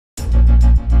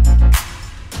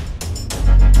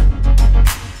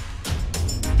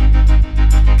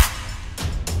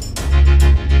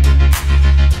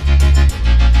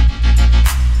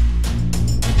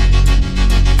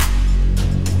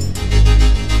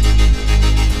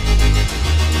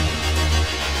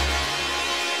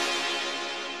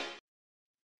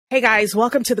Hey guys,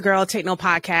 welcome to the Girl Take No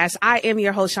podcast. I am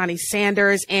your host, Shani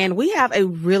Sanders, and we have a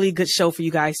really good show for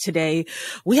you guys today.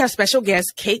 We have special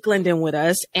guest, Kathryn Glendon, with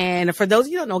us. And for those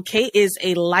of you who don't know, Kate is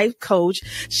a life coach.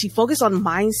 She focuses on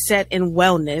mindset and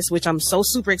wellness, which I'm so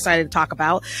super excited to talk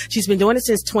about. She's been doing it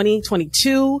since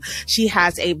 2022. She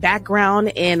has a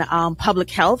background in public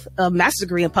health, a master's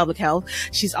degree in public health.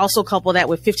 She's also coupled that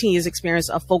with 15 years experience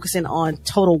of focusing on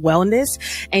total wellness.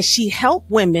 And she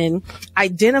helped women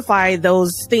identify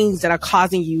those things that are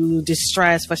causing you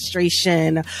distress,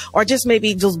 frustration, or just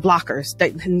maybe those blockers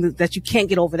that you can't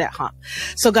get over that hump.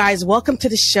 So guys, welcome to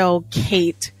the show.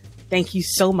 Kate, thank you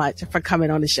so much for coming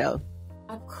on the show.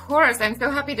 Of course. I'm so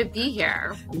happy to be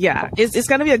here. Yeah, it's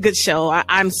going to be a good show.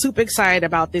 I'm super excited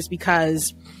about this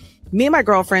because me and my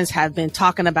girlfriends have been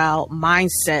talking about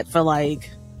mindset for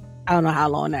I don't know how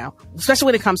long now, especially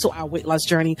when it comes to our weight loss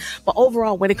journey. But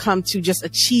overall, when it comes to just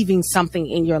achieving something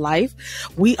in your life,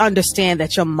 we understand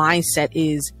that your mindset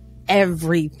is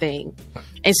everything.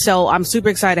 And so I'm super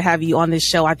excited to have you on this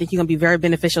show. I think you're going to be very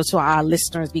beneficial to our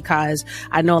listeners because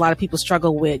I know a lot of people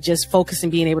struggle with just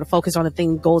focusing, being able to focus on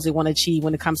the goals they want to achieve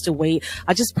when it comes to weight,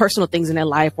 or just personal things in their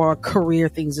life or career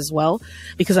things as well,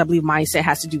 because I believe mindset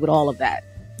has to do with all of that.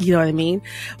 You know what I mean?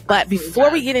 But before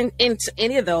we get into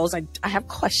any of those, I have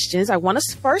questions. I want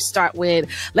to first start with,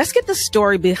 let's get the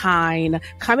story behind,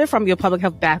 coming from your public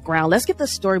health background, let's get the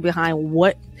story behind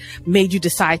what made you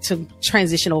decide to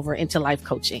transition over into life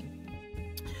coaching.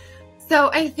 So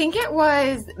I think it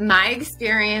was my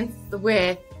experience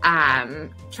with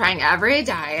trying every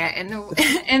diet in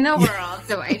the world.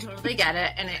 So I totally get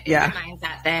it. And it's a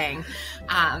mindset thing.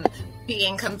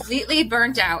 Being completely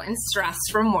burnt out and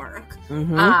stressed from work,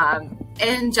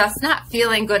 and just not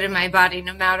feeling good in my body,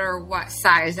 no matter what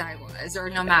size I was, or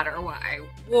no matter what I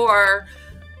wore,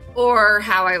 or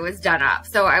how I was done up.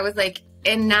 So I was like,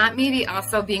 and not maybe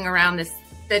also being around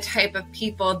the type of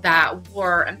people that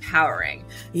were empowering.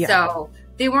 Yeah. So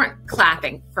they weren't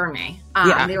clapping for me.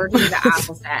 They were doing the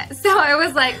opposite. So I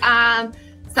was like,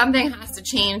 something has to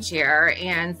change here.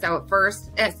 And so at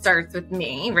first it starts with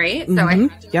me, right? So I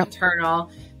have to go internal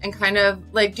and kind of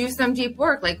do some deep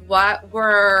work. Like, what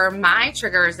were my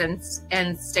triggers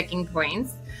and sticking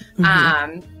points?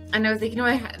 And I was like,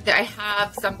 I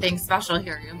have something special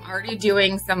here. I'm already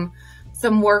doing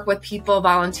some work with people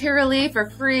voluntarily for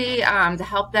free, to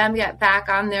help them get back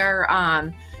on their,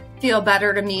 feel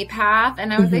better to me path.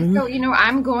 And I was like, so,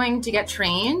 I'm going to get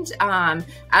trained,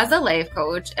 as a life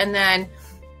coach, and then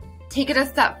take it a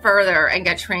step further and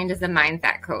get trained as a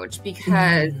mindset coach,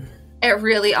 because it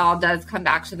really all does come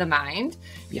back to the mind.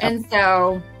 Yep. And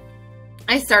so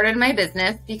I started my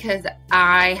business because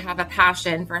I have a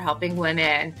passion for helping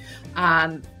women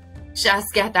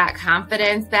just get that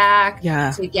confidence back,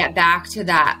 to get back to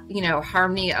that,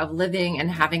 harmony of living and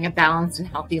having a balanced and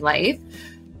healthy life,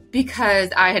 because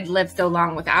I had lived so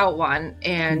long without one,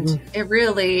 and it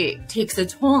really takes a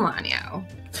toll on you.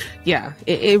 Yeah,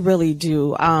 it really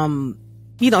do.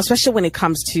 Especially when it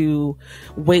comes to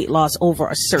weight loss over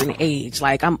a certain age.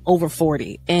 Like, I'm over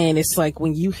 40, and it's like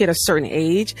when you hit a certain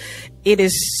age, it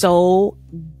is so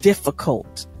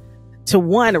difficult to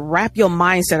wrap your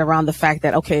mindset around the fact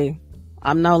that, okay,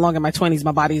 I'm no longer in my 20s.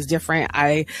 My body is different.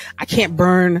 I can't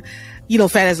burn,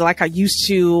 fat as like I used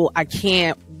to. I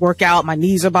can't work out. My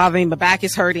knees are bothering. My back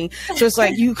is hurting. So it's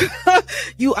like you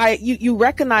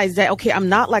recognize that, okay, I'm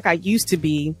not like I used to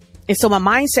be. And so my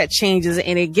mindset changes,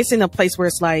 and it gets in a place where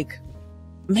it's like,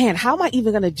 man, how am I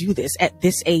even going to do this at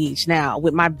this age now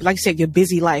with my, like I said, your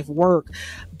busy life, work,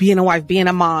 being a wife, being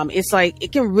a mom? It's like,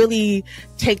 it can really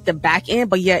take the back end,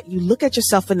 but yet you look at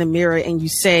yourself in the mirror and you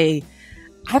say,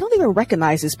 I don't even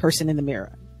recognize this person in the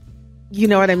mirror. You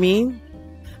know what I mean?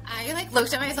 I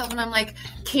looked at myself and I'm like,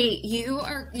 Kate,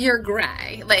 you're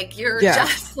gray. You're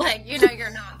just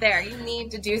you're not there. You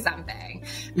need to do something.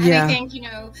 And I think,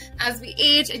 as we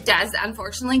age, it does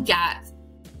unfortunately get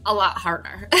a lot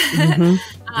harder. And,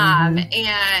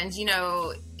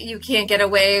 you can't get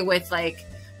away with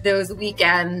those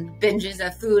weekend binges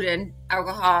of food and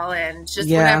alcohol and just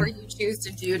whatever you choose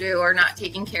to do or not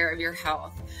taking care of your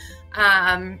health.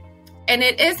 And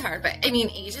it is hard, but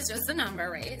age is just a number,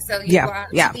 right? So you want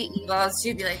to be able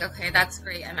to be like, okay, that's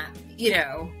great. I'm at,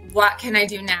 what can I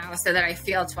do now so that I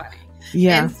feel 20?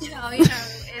 Yeah. And so,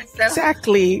 it's so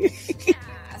exactly.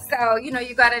 So,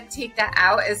 you got to take that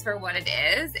out as for what it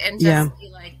is and just be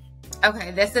like,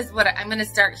 okay, this is what I'm going to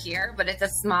start here, but it's a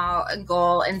small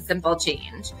goal and simple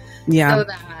change. Yeah. So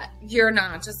that you're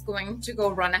not just going to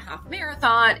go run a half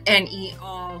marathon and eat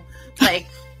all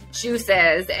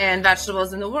juices and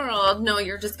vegetables in the world. No,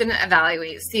 you're just going to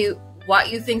evaluate, see what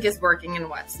you think is working and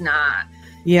what's not.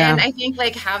 And I think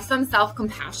like have some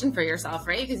self-compassion for yourself,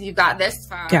 right? Because you've got this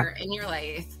far in your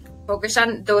life. Focus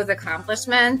on those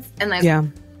accomplishments and like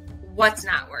what's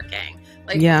not working.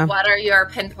 Like what are your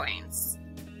pinpoints?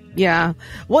 Yeah.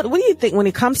 What do you think when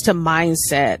it comes to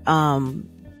mindset?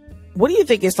 What do you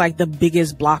think is like the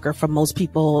biggest blocker for most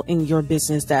people in your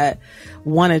business that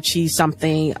want to achieve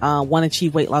something, want to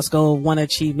achieve weight loss goal, want to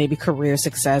achieve maybe career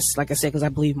success? Like I said, because I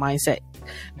believe mindset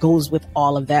goes with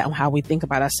all of that and how we think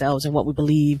about ourselves and what we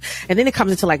believe. And then it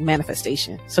comes into like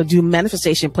manifestation. So do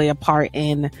manifestation play a part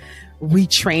in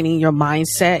retraining your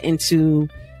mindset into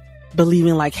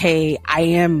believing like, hey, I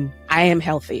am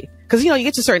healthy? Because, you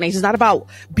get to a certain age, it's not about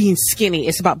being skinny.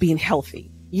 It's about being healthy.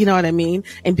 You know what I mean?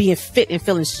 And being fit and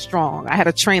feeling strong. I had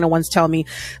a trainer once tell me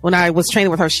when I was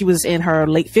training with her, she was in her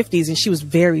late 50s and she was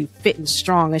very fit and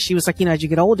strong. And she was like, as you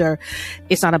get older,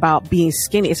 it's not about being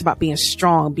skinny. It's about being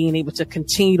strong, being able to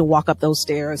continue to walk up those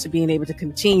stairs, and being able to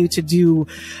continue to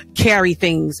carry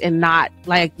things and not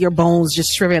like your bones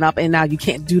just shriveling up and now you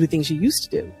can't do the things you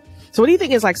used to do. So what do you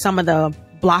think is like some of the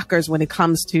blockers when it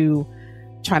comes to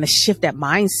trying to shift that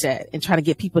mindset and try to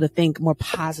get people to think more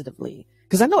positively?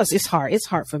 Because I know it's hard. It's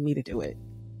hard for me to do it.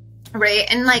 Right.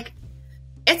 And like,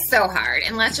 it's so hard.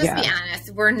 And let's just be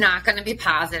honest. We're not going to be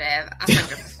positive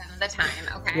 100% of the time.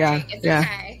 Okay. It's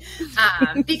okay.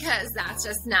 Because that's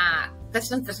just not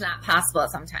possible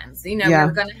sometimes.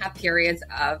 We're going to have periods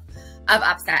of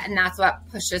upset, and that's what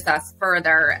pushes us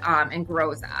further, and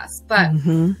grows us. But,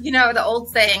 the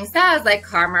old saying says like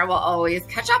karma will always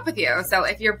catch up with you. So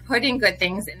if you're putting good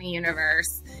things in the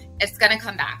universe, it's going to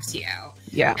come back to you.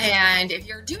 Yeah. And if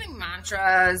you're doing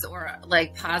mantras or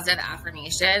like positive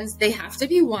affirmations, they have to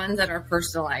be ones that are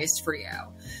personalized for you.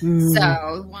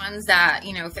 So ones that,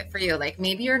 fit for you. Like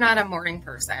maybe you're not a morning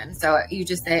person. So you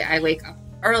just say, I wake up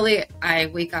early. I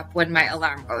wake up when my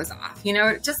alarm goes off,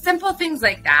 just simple things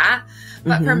like that.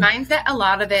 But for mindset, a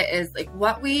lot of it is like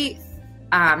what we,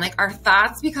 like our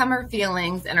thoughts become our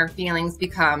feelings, and our feelings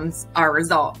becomes our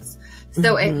results.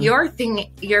 So if your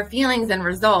feelings and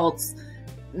results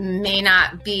may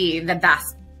not be the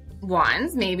best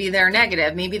ones, maybe they're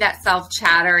negative, maybe that self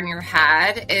chatter in your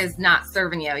head is not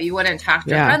serving you. You wouldn't talk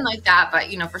to a friend like that,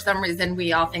 but for some reason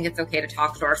we all think it's okay to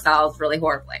talk to ourselves really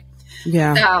horribly.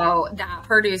 Yeah. So that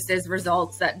produces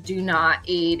results that do not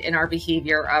aid in our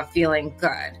behavior of feeling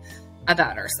good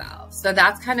about ourselves. So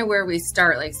that's kind of where we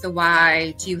start. Like, so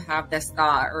why do you have this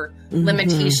thought or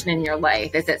limitation in your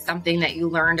life? Is it something that you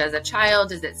learned as a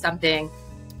child? Is it something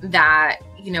that,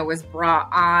 was brought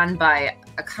on by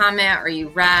a comment or you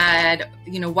read?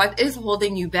 What is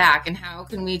holding you back, and how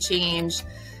can we change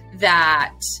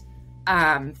that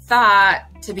thought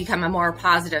to become a more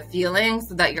positive feeling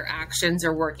so that your actions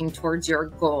are working towards your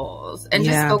goals, and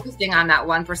just focusing on that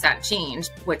 1% change,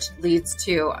 which leads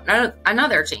to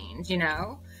another change,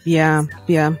 Yeah,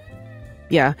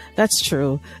 that's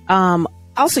true.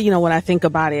 Also, when I think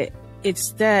about it,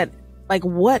 it's that like,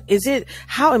 what is it,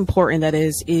 how important that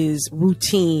is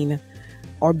routine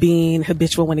or being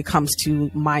habitual when it comes to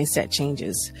mindset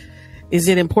changes. Is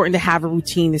it important to have a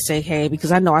routine to say, hey,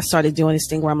 because I know I started doing this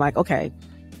thing where I'm like, okay,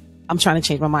 I'm trying to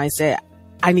change my mindset.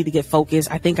 I need to get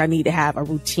focused. I think I need to have a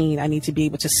routine. I need to be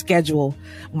able to schedule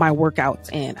my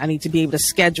workouts in. I need to be able to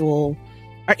schedule,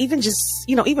 or even just,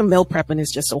 even meal prepping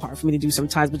is just so hard for me to do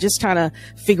sometimes, but just trying to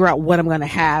figure out what I'm going to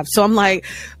have. So I'm like,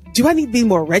 do I need to be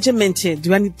more regimented?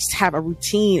 Do I need to have a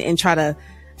routine and try to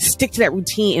stick to that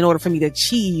routine in order for me to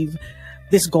achieve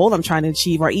this goal I'm trying to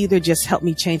achieve, or either just help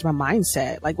me change my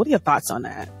mindset? Like, what are your thoughts on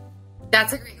that?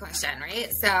 That's a great question, right?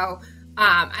 So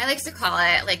I like to call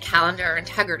it like calendar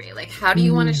integrity. Like, how do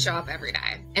you want to show up every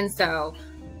day? And so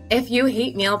if you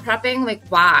hate meal prepping, like,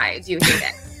 why do you hate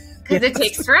it? Because it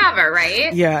takes forever,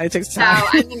 right? Yeah, it takes time.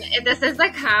 So, this is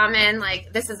like common,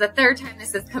 like, this is the third time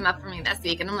this has come up for me this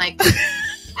week. And I'm like,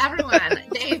 everyone,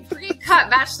 they pre-cut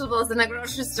vegetables in the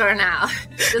grocery store now.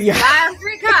 Just buy them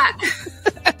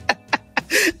pre-cut.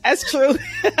 That's true.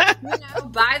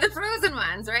 Buy the frozen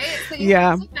ones, right? So you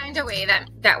have to find a way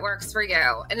that works for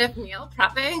you. And if meal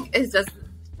prepping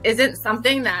isn't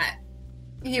something that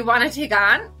you want to take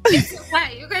on, it's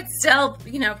okay. You could still,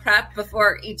 prep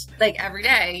before every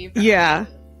day. Yeah.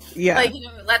 Like,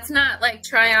 let's not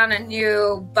try on a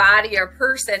new body or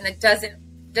person that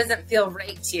doesn't feel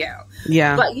right to you.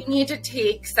 Yeah. But you need to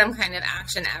take some kind of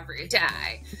action every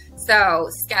day. So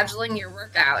scheduling your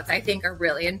workouts, I think, are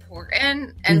really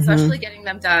important, and especially getting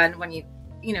them done when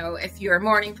if you're a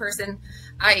morning person,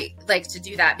 I like to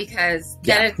do that because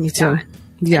then it's done.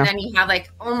 Yeah. And then you have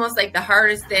almost the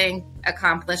hardest thing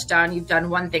accomplished done. You've done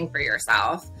one thing for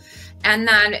yourself. And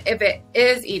then if it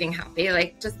is eating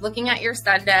healthy, just looking at your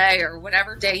Sunday or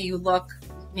whatever day you look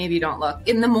maybe you don't look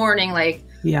in the morning. Like,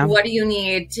 what do you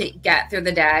need to get through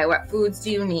the day? What foods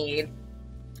do you need?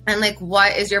 And like,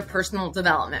 what is your personal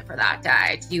development for that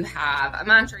day? Do you have a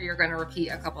mantra you're going to repeat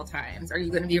a couple times? Are you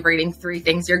going to be writing 3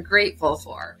 things you're grateful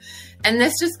for? And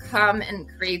this just come and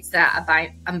creates that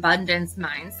abundance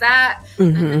mindset,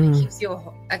 and then it keeps you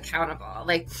accountable.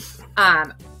 Like,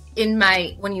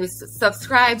 when you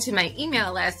subscribe to my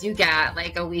email list, you get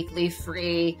like a weekly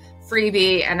freebie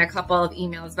and a couple of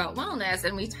emails about wellness,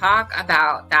 and we talk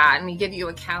about that, and we give you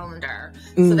a calendar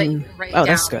so that you can write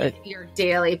down your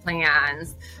daily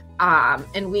plans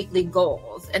and weekly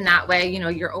goals. And that way,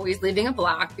 you're always leaving a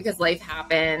block because life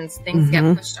happens, things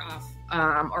get pushed off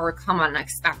or come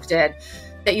unexpected,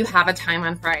 that you have a time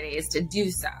on Fridays to do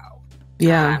so.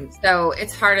 So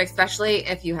it's hard, especially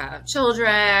if you have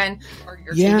children or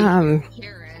you're taking care of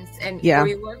parents and or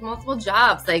you work multiple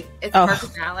jobs. Like, it's hard to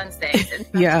balance things. And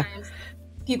sometimes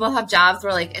people have jobs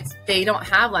where like they don't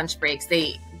have lunch breaks.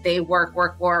 They work,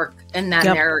 and then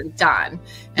they're done.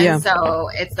 And so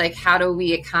it's like, how do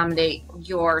we accommodate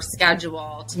your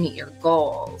schedule to meet your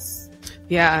goals?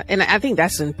 Yeah. And I think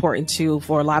that's important too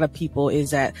for a lot of people,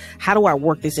 is that how do I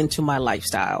work this into my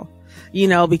lifestyle?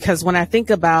 Because when I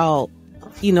think about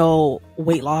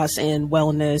weight loss and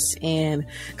wellness, and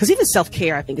because even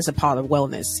self-care, I think is a part of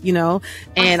wellness,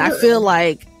 and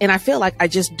Absolutely. I feel like I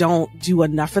just don't do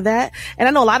enough of that. And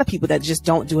I know a lot of people that just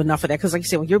don't do enough of that. Cause like you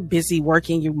said, when you're busy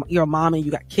working, you're a mom and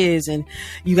you got kids and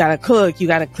you got to cook, you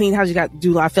got to clean house, you got to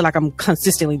do, I feel like I'm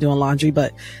consistently doing laundry,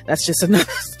 but that's just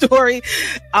another story.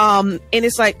 And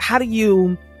it's like, how do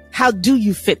you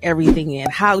fit everything in?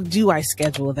 How do I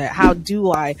schedule that? How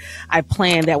do I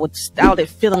plan that without it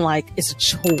feeling like it's a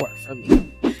chore for me?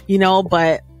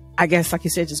 But I guess, like you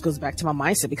said, it just goes back to my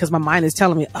mindset, because my mind is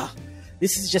telling me, oh,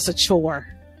 this is just a chore,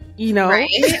 Right.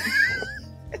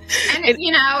 And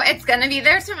it's going to be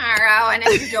there tomorrow. And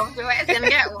if you don't do it, it's going to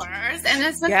get worse. And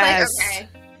it's just like, okay.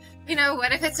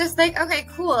 What if it's just like, okay,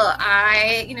 cool.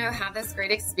 I, have this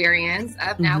great experience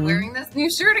of now wearing this new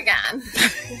shirt again.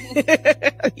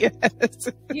 Yes.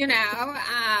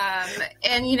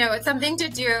 And, it's something to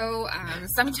do.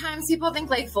 Sometimes people think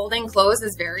like folding clothes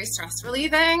is very stress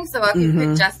relieving. So if you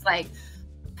could just like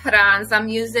put on some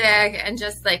music and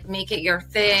just like make it your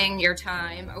thing, your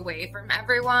time away from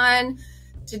everyone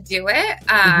to do it,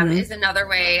 is another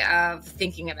way of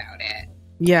thinking about it.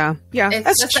 Yeah. It's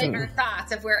that's just true. like our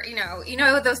thoughts. If we're,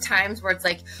 those times where it's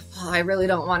like, oh, I really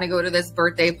don't want to go to this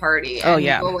birthday party. And you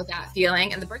go with that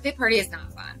feeling. And the birthday party is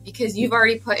not fun because you've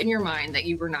already put in your mind that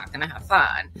you were not going to have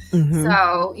fun.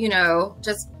 So,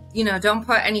 just, don't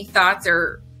put any thoughts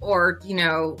or,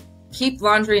 keep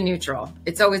laundry neutral.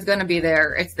 It's always going to be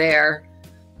there. It's there.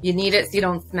 You need it so you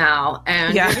don't smell.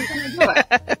 And you're just going to do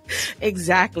it.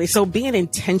 Exactly. So being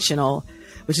intentional,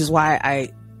 which is why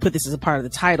I put this as a part of the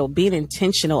title, being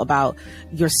intentional about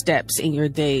your steps in your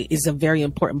day is a very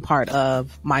important part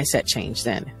of mindset change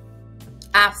then.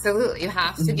 Absolutely. You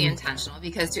have to be intentional,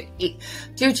 because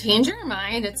to change your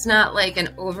mind, it's not like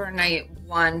an overnight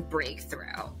one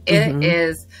breakthrough. It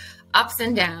is ups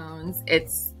and downs.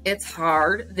 It's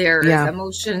hard. There's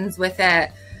emotions with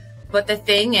it. But the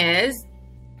thing is,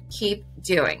 keep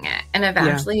doing it. And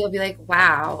eventually you'll be like,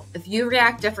 wow, if you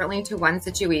react differently to one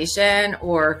situation,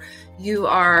 or you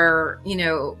are,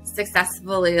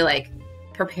 successfully like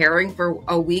preparing for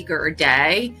a week or a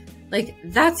day, like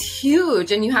that's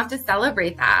huge. And you have to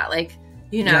celebrate that. Like,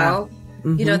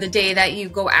 the day that you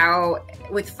go out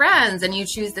with friends and you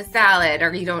choose the salad,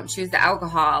 or you don't choose the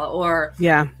alcohol, or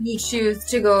you choose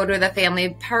to go to the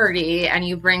family party and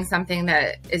you bring something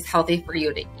that is healthy for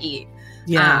you to eat.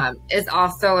 Is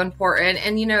also important.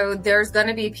 And, there's going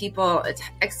to be people,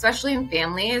 especially in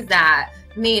families, that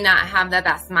may not have the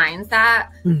best mindset.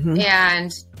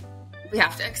 And we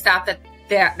have to accept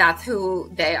that that's who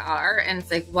they are. And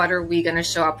it's like, what are we going to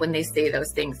show up when they say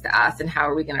those things to us, and how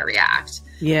are we going to react?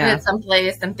 And at some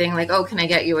place, something like, oh, can I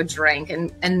get you a drink,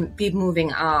 and be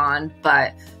moving on,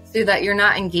 but so that you're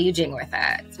not engaging with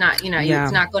it. It's not,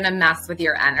 it's not going to mess with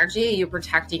your energy. You're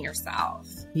protecting yourself.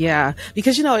 Yeah.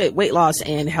 Because, weight loss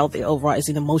and health overall is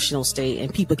an emotional state,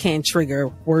 and people can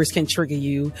words can trigger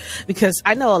you, because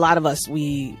I know a lot of us,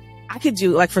 I could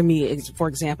do, like for me, for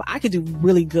example, I could do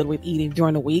really good with eating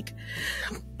during the week.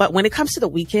 But when it comes to the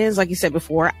weekends, like you said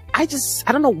before, I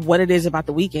don't know what it is about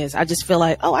the weekends. I just feel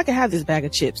like, oh, I can have this bag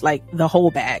of chips, like the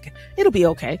whole bag. It'll be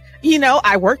okay.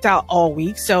 I worked out all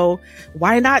week, so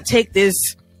why not take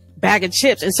this bag of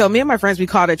chips? And so me and my friends, we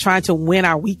called it trying to win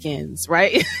our weekends,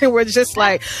 right? We're just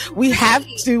like, we have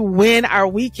to win our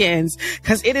weekends,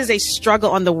 because it is a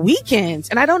struggle on the weekends.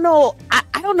 And I don't know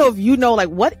if like,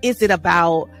 what is it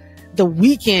about the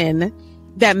weekend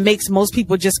that makes most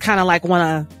people just kind of like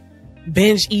want to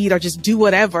binge eat or just do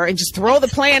whatever and just throw the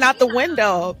plan out the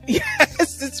window.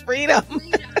 Yes, it's freedom.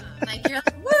 Like you're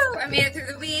like, woo, I made it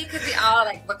through the week because we all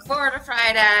like look forward to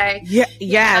Friday. Yeah,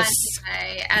 yes.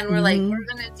 And we're like, we're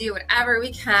going to do whatever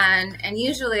we can. And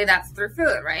usually that's through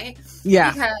food, right?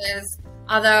 Yeah. Because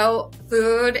although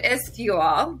food is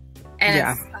fuel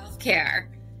and it's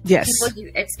self-care, yes,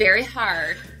 it's very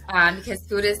hard because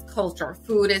food is culture,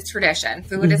 food is tradition,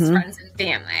 food is friends and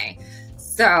family.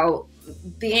 So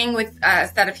being with a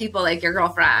set of people like your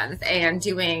girlfriends and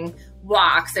doing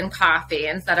walks and coffee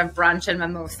instead of brunch and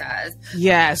mimosas.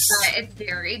 Yes. It's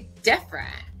very different.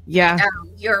 Yeah.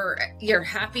 You're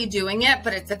happy doing it,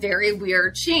 but it's a very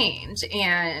weird change.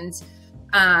 And,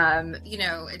 you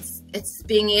know, it's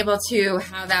being able to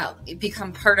have that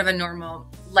become part of a normal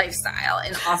lifestyle,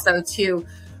 and also to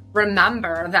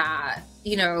remember that,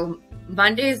 you know,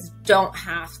 Mondays don't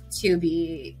have to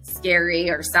be scary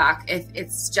or suck if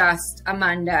it's just a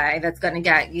Monday that's going to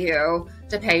get you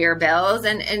to pay your bills,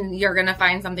 and you're going to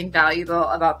find something valuable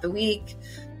about the week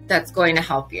that's going to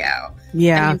help you.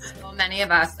 Yeah. I mean, so many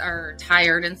of us are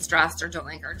tired and stressed or don't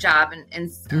like our job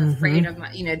and are afraid of,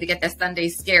 you know, to get the Sunday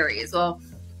scaries. Well,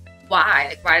 why?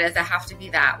 Like, why does it have to be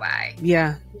that way?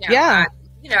 Yeah. You know,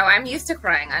 you know, I'm used to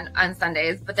crying on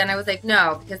Sundays, but then I was like,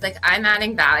 no, because like I'm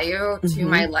adding value to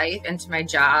my life and to my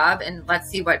job, and let's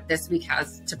see what this week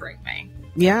has to bring me.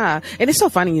 Yeah. And it's so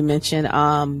funny you mentioned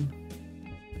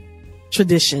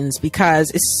traditions,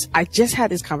 because I just had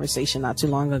this conversation not too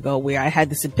long ago where I had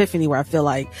this epiphany where I feel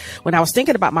like when I was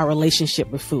thinking about my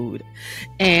relationship with food,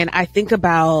 and I think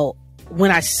about when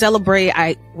I celebrate,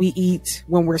 we eat.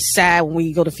 When we're sad, when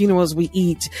we go to funerals, we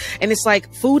eat. And it's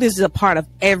like food is a part of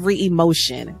every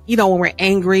emotion. You know, when we're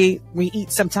angry, we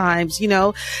eat sometimes, you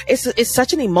know. It's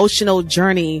such an emotional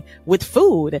journey with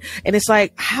food. And it's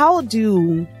like, how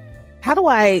do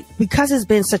I, because it's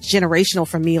been such generational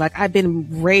for me, like I've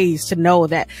been raised to know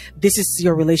that this is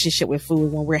your relationship with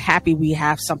food. When we're happy, we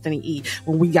have something to eat.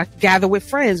 When we gather with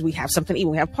friends, we have something to eat.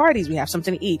 When we have parties, we have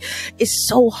something to eat. It's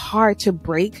so hard to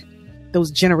break those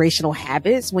generational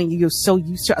habits when you're so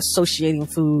used to associating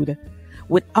food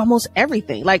with almost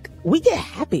everything. Like, we get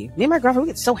happy. Me and my girlfriend,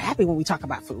 we get so happy when we talk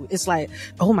about food. It's like,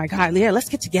 oh my God, yeah, let's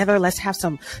get together. Let's have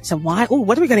some wine. Oh,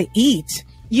 what are we going to eat?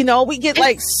 You know, we get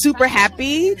like super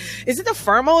happy. Is it the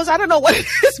Fermos? I don't know what it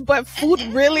is, but food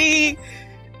really,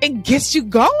 it gets you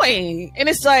going. And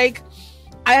it's like,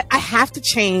 I have to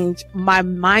change my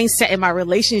mindset and my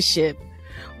relationship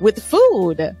with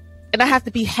food. And I have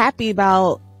to be happy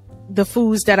about the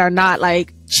foods that are not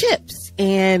like chips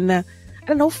and I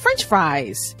don't know, French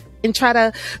fries, and try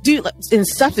to do and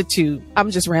substitute. I'm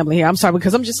just rambling here. I'm sorry,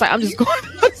 because I'm just going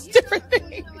on different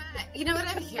things. You know what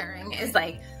I'm hearing is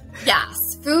like,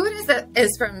 yes, food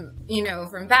is from, you know,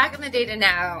 from back in the day to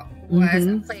now was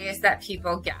a place that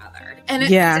people gathered, and it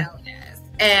still is,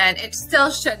 and it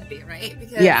still should be, right?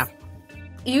 Because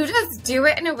you just do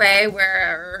it in a way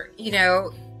where, you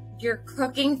know, you're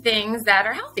cooking things that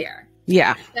are healthier.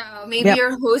 Yeah. So maybe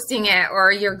you're hosting it,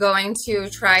 or you're going to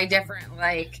try different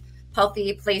like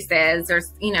healthy places, or,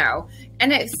 you know,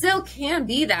 and it still can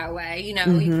be that way. You know,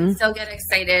 you can still get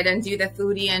excited and do the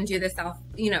foodie and do the self,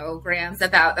 you know, grams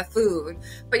about the food,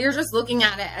 but you're just looking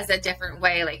at it as a different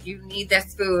way. Like, you need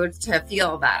this food to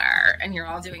feel better, and you're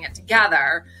all doing it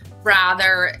together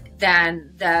rather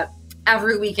than the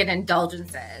every weekend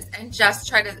indulgences, and just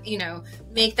try to, you know,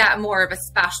 make that more of a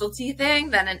specialty thing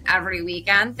than an every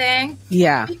weekend thing.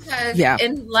 Yeah. Because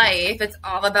in life, it's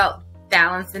all about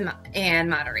balance and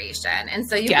moderation. And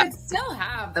so you can still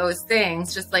have those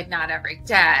things, just like not every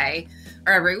day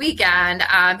or every weekend,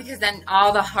 because then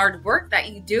all the hard work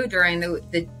that you do during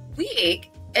the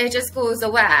week, it just goes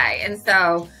away. And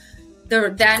so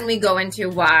then we go into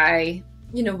why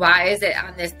is it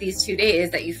on these 2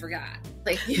 days that you forgot?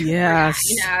 Like, yes.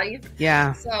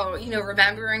 So, you know,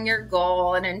 remembering your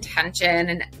goal and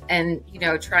intention and, you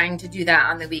know, trying to do that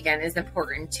on the weekend is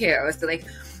important too. So like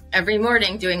every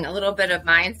morning doing a little bit of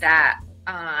mindset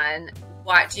on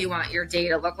what do you want your day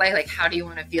to look like? Like, how do you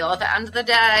want to feel at the end of the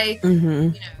day? You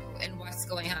know, and what's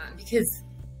going on? Because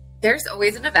there's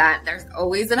always an event. There's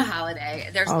always a holiday.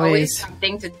 There's always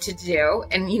something to do.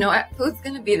 And you know what? Food's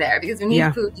going to be there because we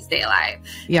need food to stay alive.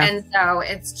 Yeah. And so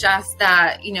it's just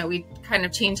that, you know, we kind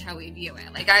of change how we view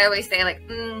it. Like, I always say, like,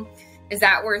 is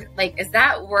that worth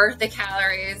the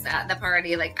calories at the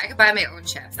party? Like, I could buy my own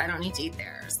chips. I don't need to eat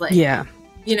theirs. Like,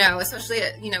 you know, especially,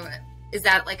 you know, is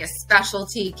that like a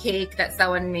specialty cake that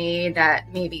someone made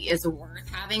that maybe is worth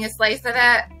having a slice of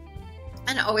it?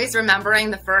 And always remembering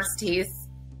the first taste,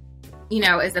 you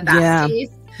know, is the best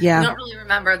taste. Yeah. You don't really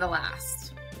remember the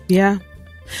last. Yeah.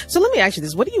 So let me ask you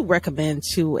this. What do you recommend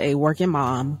to a working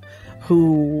mom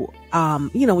who,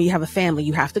 when you have a family,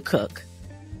 you have to cook,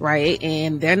 right?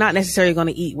 And they're not necessarily going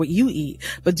to eat what you eat.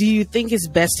 But do you think it's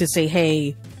best to say,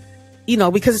 hey,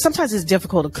 because sometimes it's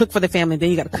difficult to cook for the family, then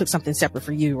you got to cook something separate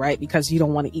for you, right? Because you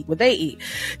don't want to eat what they eat.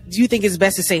 Do you think it's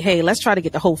best to say, hey, let's try to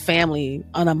get the whole family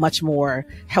on a much more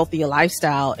healthier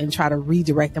lifestyle and try to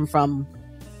redirect them from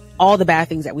all the bad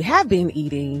things that we have been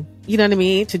eating, you know what I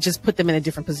mean? To just put them in a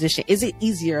different position. Is it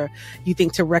easier, you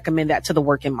think, to recommend that to the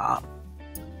working mom?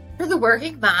 For the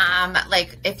working mom,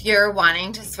 like if you're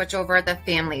wanting to switch over the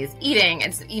family's eating,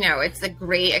 it's a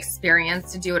great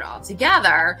experience to do it all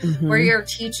together, where you're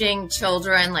teaching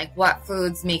children like what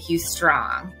foods make you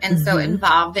strong. And so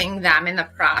involving them in the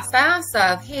process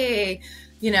of, hey,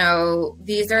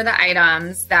 these are the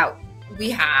items that we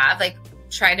have, like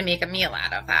try to make a meal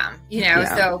out of them,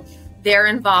 so they're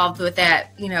involved with it.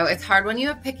 It's hard when you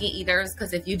have picky eaters,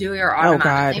 because if you do, you're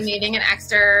automatically making an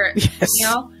extra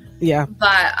meal. Yeah.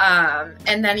 But,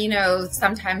 and then,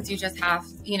 sometimes you just have,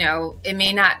 it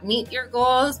may not meet your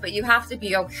goals, but you have to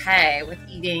be okay with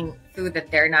eating food that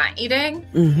they're not eating.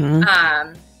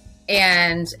 And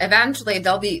eventually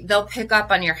they'll pick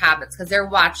up on your habits because they're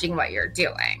watching what you're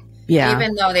doing. Yeah.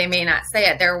 Even though they may not say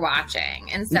it, they're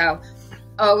watching. And so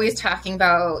always talking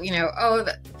about,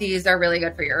 these are really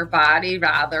good for your body,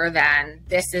 rather than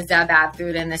this is a bad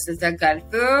food and this is a good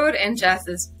food. And just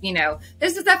as,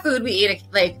 this is the food we eat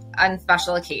like on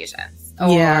special occasions,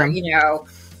 or,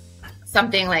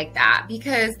 something like that,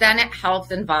 because then it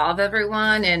helps involve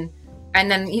everyone. And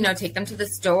then, take them to the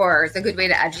store. It's a good way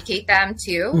to educate them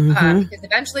too, because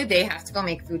eventually they have to go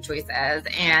make food choices,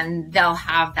 and they'll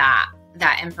have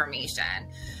that information,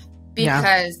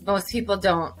 because most people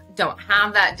don't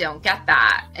have that, don't get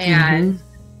that. And,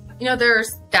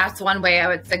 that's one way I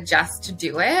would suggest to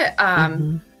do it.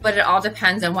 But it all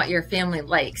depends on what your family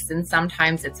likes. And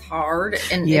sometimes it's hard.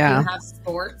 And if you have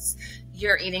sports,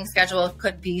 your eating schedule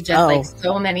could be just like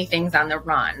so many things on the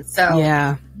run.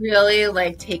 So really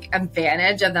like take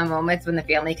advantage of the moments when the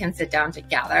family can sit down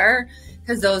together,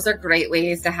 because those are great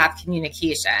ways to have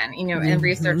communication. And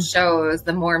research shows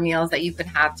the more meals that you can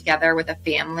have together with a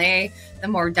family, the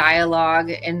more dialogue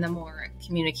and the more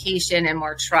communication and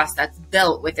more trust that's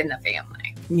built within the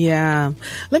family. Yeah.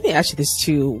 Let me ask you this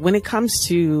too. When it comes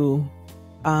to,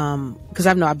 because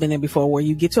I know I've been there before, where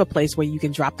you get to a place where you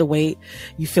can drop the weight,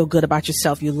 you feel good about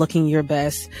yourself, you're looking your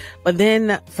best, but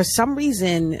then for some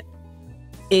reason,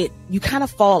 you kind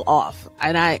of fall off.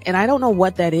 And I don't know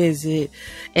what that is.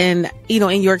 In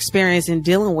your experience in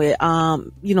dealing with,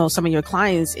 some of your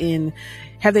clients,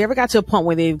 have they ever got to a point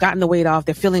where they've gotten the weight off,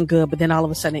 they're feeling good, but then all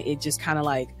of a sudden it just kind of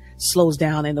like slows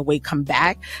down and the weight come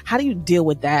back? How do you deal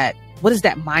with that? What is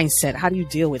that mindset? How do you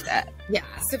deal with that? Yeah.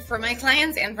 So for my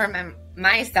clients and for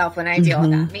myself, when I deal with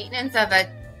that, maintenance of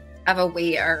a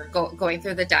weight or going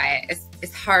through the diet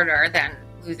is harder than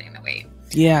losing the weight.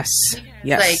 Yes.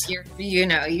 Yes. Like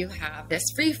you have this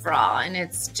free for all, and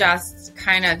it's just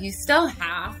kind of, you still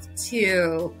have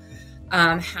to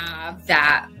have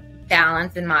that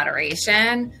balance and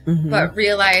moderation, but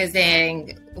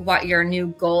realizing what your new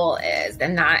goal is.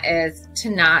 And that is to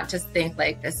not just think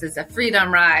like this is a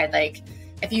freedom ride. Like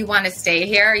if you want to stay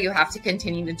here, you have to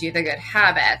continue to do the good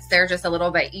habits. They're just a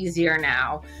little bit easier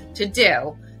now to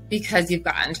do because you've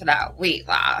gotten to that weight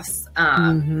loss.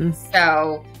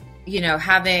 So,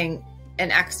 having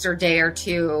an extra day or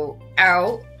two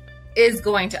out is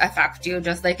going to affect you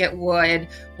just like it would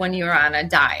when you're on a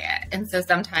diet. And so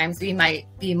sometimes we might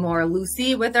be more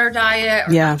loosey with our diet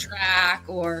or on track,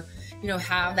 or,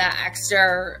 have that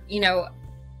extra,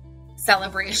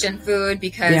 celebration food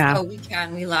because,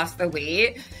 we lost the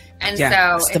weight. And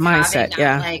so it's the mindset.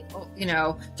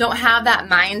 Don't have that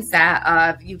mindset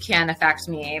of you can't affect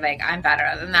me. Like I'm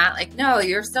better than that. Like, no,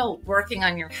 you're still working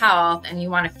on your health and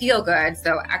you want to feel good.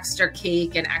 So extra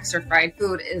cake and extra fried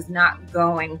food is not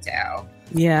going to.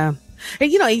 Yeah.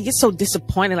 And you get so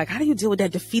disappointed. Like, how do you deal with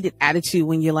that defeated attitude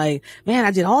when you're like, man,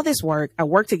 I did all this work. I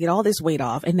worked to get all this weight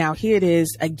off. And now here it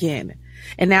is again.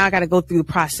 And now I got to go through the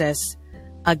process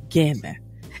again.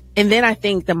 And then I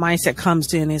think the mindset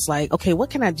comes in, it's like, okay, what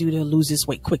can I do to lose this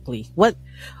weight quickly? What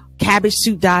cabbage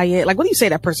soup diet? Like, what do you say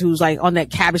to that person who's like on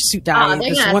that cabbage soup diet? Oh,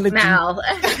 they're gonna smell.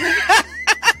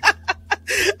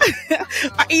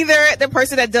 Either the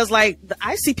person that does I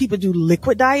see people do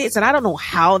liquid diets, and I don't know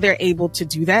how they're able to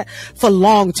do that for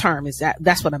long term.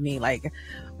 That's what I mean? Like,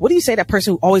 what do you say to that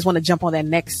person who always want to jump on that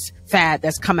next fad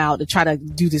that's come out to try to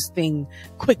do this thing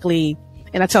quickly?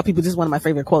 And I tell people, this is one of my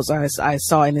favorite quotes I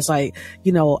saw, and it's like,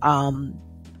 one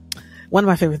of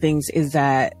my favorite things is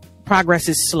that progress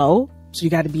is slow, so you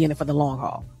got to be in it for the long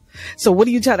haul. So what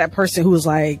do you tell that person who's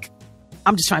like,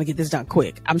 I'm just trying to get this done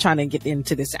quick. I'm trying to get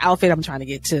into this outfit. I'm trying to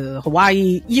get to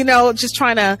Hawaii, just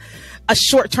trying a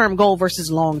short-term goal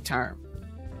versus long-term.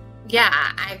 Yeah,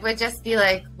 I would just be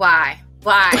like, why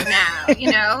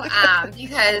now?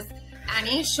 Because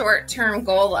any short-term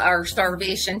goal or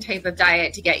starvation type of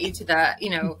diet to get you to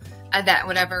the, that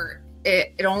whatever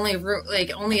it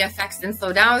only affects and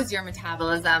slow down your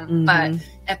metabolism, but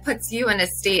it puts you in a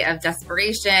state of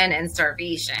desperation and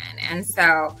starvation. And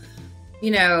so,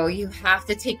 you have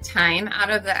to take time out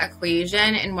of the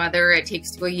equation, and whether it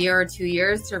takes you a year or 2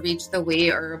 years to reach the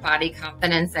weight or body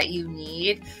confidence that you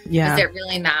need, does it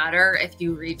really matter if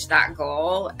you reach that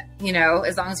goal?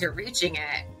 As long as you're reaching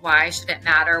it, why should it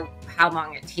matter how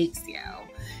long it takes you?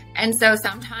 And so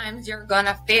sometimes you're going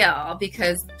to fail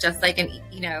because just like an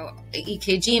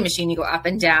EKG machine, you go up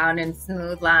and down and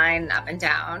smooth line, up and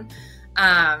down.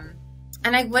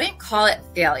 And I wouldn't call it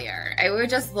failure. I would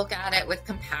just look at it with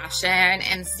compassion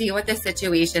and see what the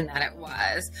situation that it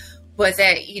was. Was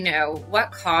it,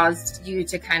 what caused you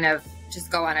to kind of just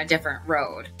go on a different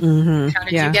road? How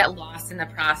did you get lost in the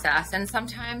process? And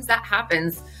sometimes that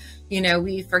happens.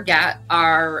 We forget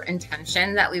our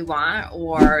intention that we want,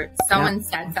 or someone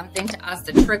said something to us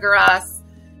to trigger us,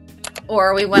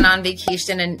 or we went on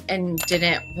vacation and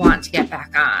didn't want to get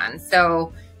back on.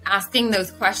 So asking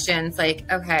those questions like,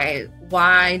 okay,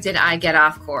 why did I get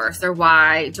off course? Or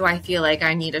why do I feel like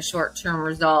I need a short-term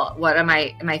result? What am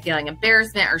I feeling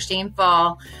embarrassment or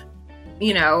shameful?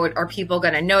 Are people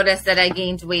going to notice that I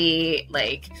gained weight?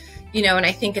 And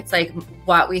I think it's like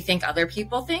what we think other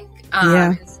people think.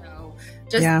 And so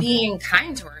just being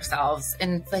kind to ourselves,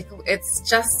 and it's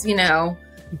just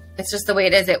the way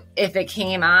it is. If it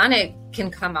came on, it can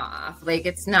come off.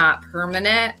 It's not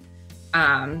permanent.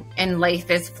 And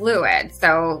life is fluid,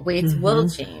 so weights will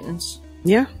change.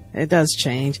 Yeah, it does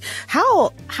change.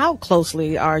 How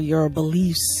closely are your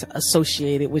beliefs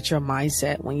associated with your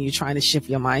mindset when you're trying to shift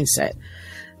your mindset?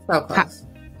 So close.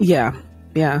 Yeah.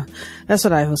 That's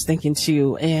what I was thinking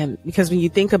too. And because when you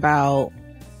think about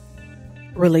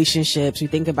relationships, you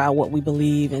think about what we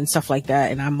believe and stuff like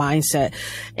that, and our mindset.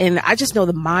 And I just know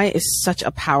the mind is such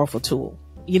a powerful tool.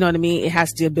 You know what I mean? It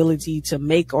has the ability to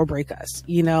make or break us,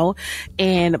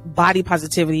 and body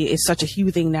positivity is such a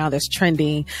huge thing now that's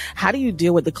trending. How do you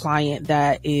deal with the client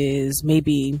that is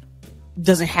maybe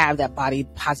doesn't have that body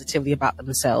positivity about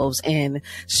themselves and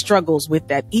struggles with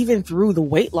that even through the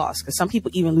weight loss? Because some people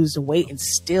even lose the weight and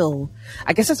still,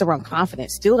 I guess that's around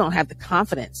confidence, still don't have the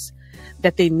confidence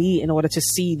that they need in order to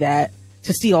see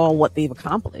all what they've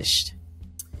accomplished.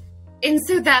 And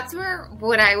so that's where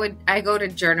I go to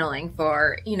journaling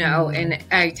for, and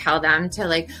I tell them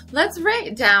to let's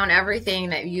write down everything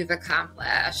that you've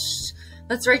accomplished.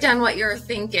 Let's write down what you're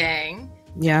thinking.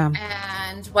 Yeah.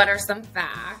 And what are some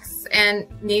facts? And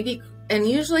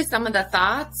usually some of the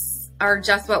thoughts are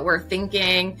just what we're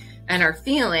thinking and are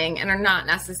feeling and are not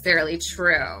necessarily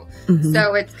true.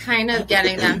 So it's kind of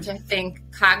getting them to think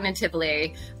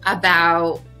cognitively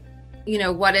about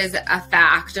what is a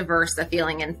fact versus a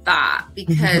feeling and thought,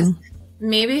 because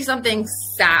maybe something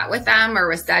sat with them or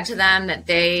was said to them that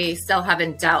they still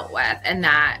haven't dealt with, and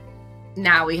that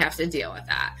now we have to deal with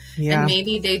that. And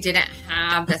maybe they didn't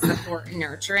have the support and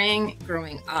nurturing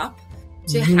growing up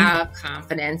to have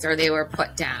confidence, or they were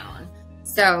put down.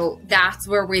 So that's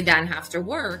where we then have to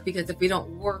work, because if we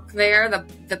don't work there,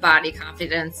 the body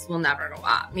confidence will never go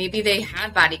up. Maybe they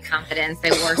had body confidence, they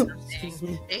wore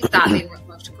something they thought they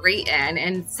looked great in,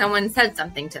 and someone said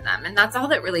something to them, and that's all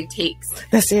that really takes.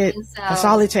 That's it. So, that's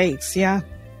all it takes. Yeah.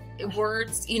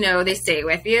 Words, they stay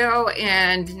with you,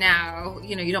 and now,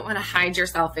 you don't want to hide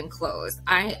yourself in clothes.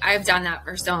 I've done that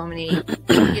for so many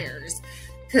years.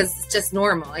 Because it's just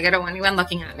normal. I don't want anyone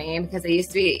looking at me, because I used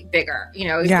to be bigger, I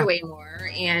used to weigh more,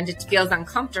 and it feels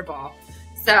uncomfortable.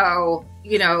 So,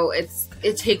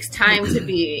 it takes time to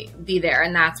be there.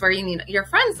 And that's where you need your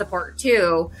friend support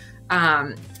too.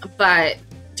 But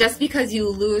just because you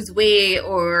lose weight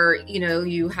or,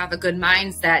 you have a good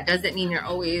mindset doesn't mean you're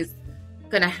always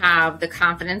going to have the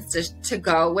confidence to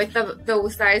go with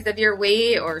the size of your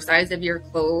weight or size of your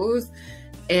clothes.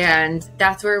 And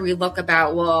that's where we look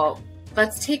about, well,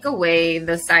 let's take away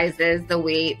the sizes, the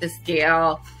weight, the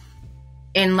scale,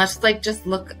 and let's just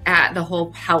look at the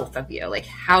whole health of you.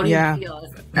 How do you feel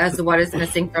as what is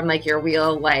missing from your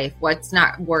real life? What's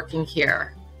not working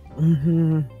here?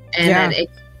 And then it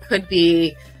could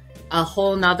be a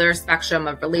whole nother spectrum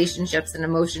of relationships and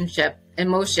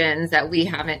emotions that we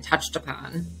haven't touched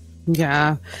upon.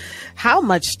 Yeah. How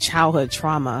much childhood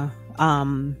trauma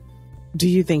Do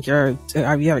you think are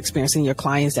you experiencing your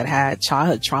clients that had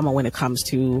childhood trauma when it comes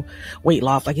to weight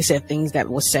loss? Like you said, things that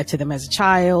was said to them as a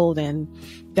child and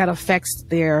that affects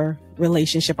their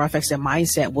relationship or affects their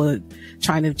mindset with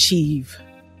trying to achieve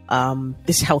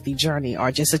this healthy journey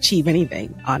or just achieve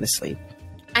anything, honestly.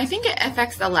 I think it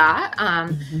affects a lot.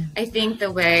 I think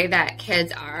the way that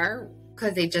kids are,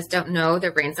 because they just don't know,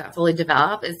 their brain's not fully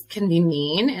developed, can be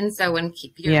mean. And so when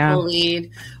you're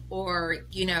bullied, or,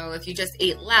 you know, if you just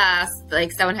ate less,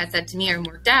 like someone had said to me, or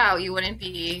worked out, you wouldn't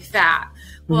be fat.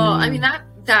 Well, I mean,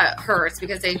 that hurts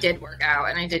because they did work out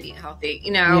and I did eat healthy,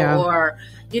 you know, or,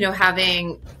 you know,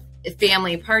 having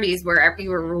family parties where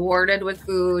you were rewarded with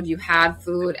food, you had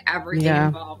food, everything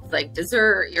involved, like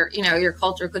dessert, your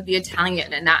culture could be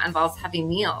Italian and that involves heavy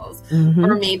meals.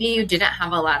 Or maybe you didn't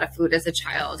have a lot of food as a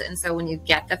child. And so when you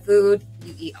get the food,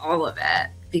 you eat all of it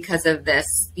because of this,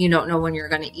 you don't know when you're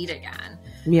going to eat again.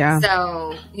 Yeah.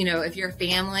 So, you know, if your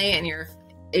family and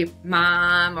a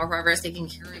mom or whoever is taking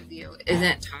care of you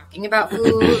isn't talking about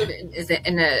food and is it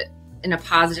in a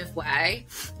positive way,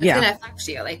 it's going to affect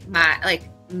you. Like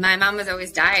my mom was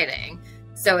always dieting.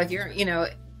 So if you're, you know,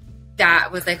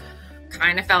 that was like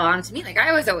kind of fell onto me. Like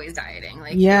I was always dieting.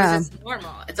 Like it was just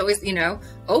normal. It's always, you know,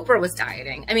 Oprah was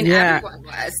dieting. I mean, everyone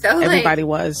was. So everybody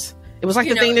was. It was like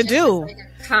the thing to do. Like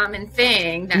a common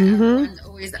thing that everyone's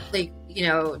always like, you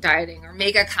know, dieting or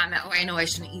make a comment. Oh, I know I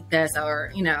shouldn't eat this,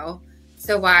 or, you know,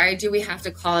 so why do we have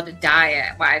to call it a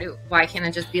diet? Why can't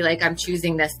it just be like, I'm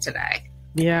choosing this today?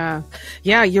 Yeah,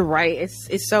 you're right.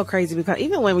 It's so crazy because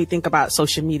even when we think about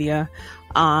social media,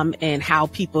 and how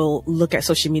people look at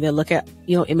social media, look at,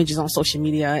 you know, images on social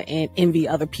media and envy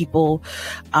other people,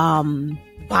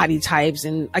 body types.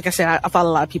 And like I said, I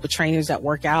follow a lot of people, trainers that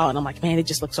work out, and I'm like, man, it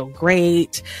just looks so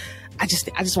great. I just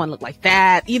want to look like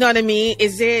that. You know what I mean?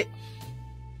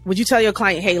 Would you tell your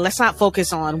client, hey, let's not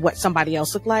focus on what somebody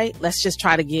else look like. Let's just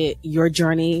try to get your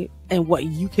journey and what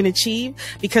you can achieve?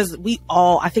 Because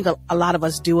I think a lot of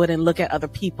us do it and look at other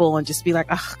people and just be like,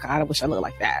 oh God, I wish I looked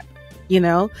like that. You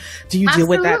know, do you deal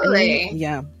with that?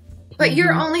 Yeah. But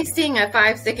you're only seeing a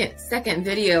 5-second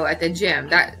video at the gym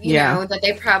that, you know, that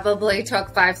they probably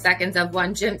took 5 seconds of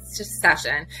one gym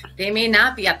session. They may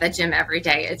not be at the gym every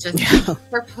day. It's just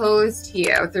proposed to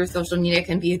you through social media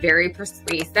can be very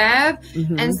persuasive.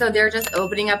 And so they're just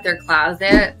opening up their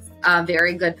closets,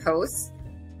 very good posts.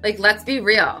 Like, let's be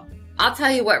real. I'll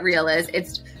tell you what real is.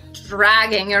 It's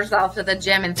dragging yourself to the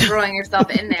gym and throwing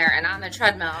yourself in there and on the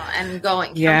treadmill and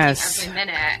counting every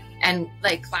minute and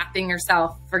like clapping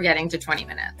yourself for getting to 20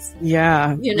 minutes.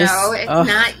 Yeah. You know, it's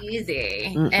not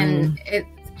easy. And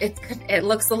it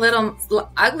looks a little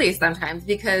ugly sometimes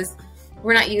because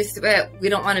we're not used to it. We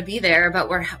don't want to be there, but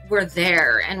we're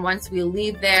there. And once we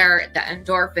leave there, the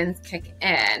endorphins kick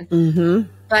in.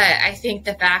 But I think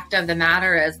the fact of the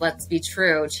matter is, let's be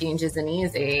true, change isn't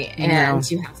easy.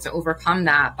 And you have to overcome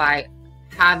that by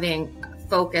having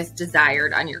focus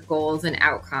desired on your goals and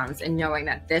outcomes and knowing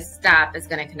that this step is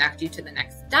going to connect you to the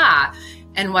next step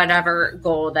and whatever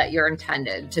goal that you're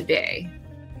intended to be.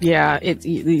 Yeah,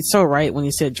 it's so right when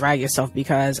you said drag yourself,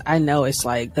 because I know it's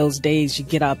like those days you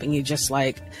get up and you just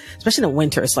like, especially in the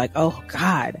winter, it's like, oh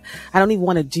God, I don't even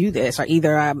want to do this. Or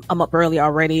either I'm up early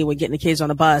already, we're getting the kids on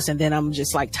the bus, and then I'm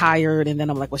just like tired, and then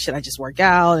I'm like, well, should I just work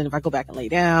out? And if I go back and lay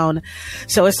down.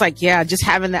 So it's like, yeah, just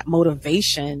having that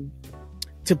motivation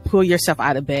to pull yourself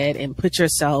out of bed and put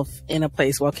yourself in a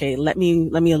place where, okay, let me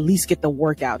at least get the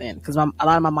workout in. Because a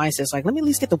lot of my mindset is like, let me at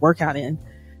least get the workout in.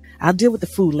 I'll deal with the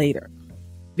food later.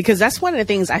 Because that's one of the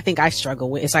things I think I struggle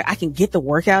with. It's like, I can get the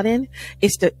workout in.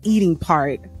 It's the eating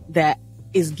part that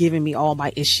is giving me all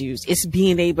my issues. It's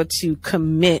being able to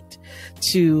commit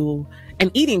to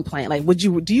an eating plan. Like,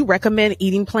 do you recommend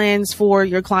eating plans for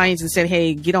your clients and say,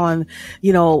 hey, get on,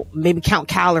 you know, maybe count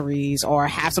calories or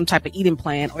have some type of eating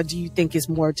plan? Or do you think it's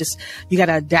more just, you got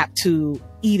to adapt to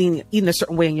eating a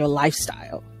certain way in your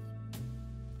lifestyle?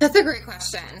 That's a great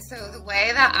question. So the way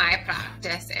that I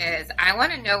practice is I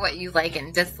want to know what you like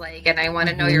and dislike, and I want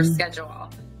to know your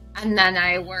schedule. And then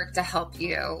I work to help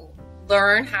you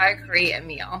learn how to create a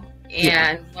meal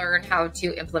and learn how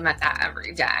to implement that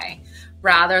every day,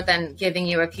 rather than giving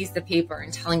you a piece of paper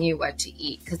and telling you what to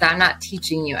eat, because I'm not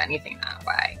teaching you anything that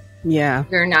way. Yeah.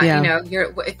 You're not, you know,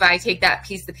 if I take that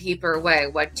piece of paper away,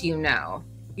 what do you know?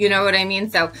 You know what I mean?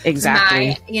 So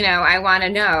exactly, I want to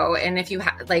know. And if you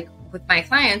have, like, with my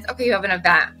clients, okay, you have an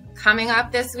event coming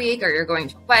up this week, or you're going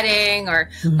to a wedding, or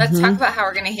let's talk about how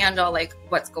we're going to handle like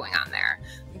what's going on there.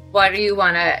 What do you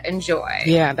want to enjoy?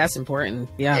 Yeah, that's important.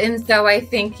 Yeah. And so I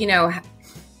think,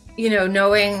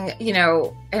 knowing,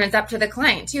 and it's up to the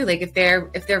client too. Like if they're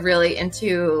really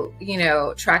into,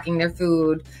 tracking their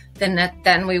food,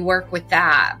 then we work with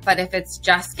that. But if it's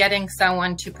just getting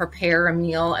someone to prepare a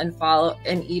meal and follow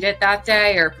and eat it that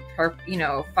day, or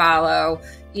follow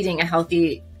eating a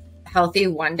healthy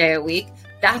 1 day a week,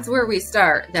 that's where we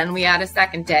start. Then we add a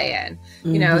second day in,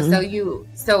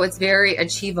 so it's very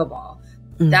achievable.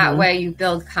 That way you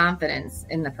build confidence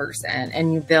in the person,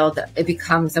 and it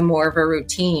becomes more of a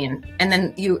routine, and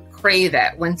then you crave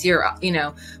it. Once you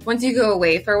go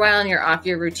away for a while and you're off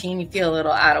your routine, you feel a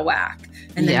little out of whack,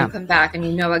 and then you come back and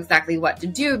you know exactly what to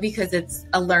do because it's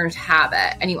a learned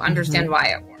habit and you understand why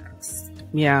it works.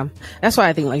 Yeah. That's why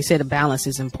I think, like you said, the balance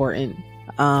is important.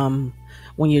 When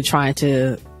you're trying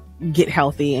to get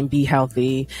healthy and be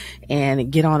healthy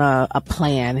and get on a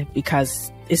plan,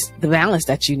 because it's the balance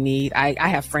that you need. I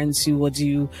have friends who will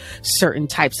do certain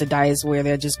types of diets where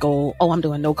they'll just go, oh, I'm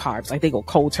doing no carbs. Like they go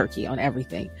cold turkey on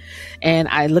everything. And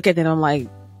I look at them, I'm like,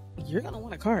 you're going to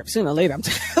want a carb sooner or later. I'm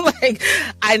like,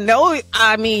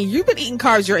 you've been eating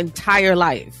carbs your entire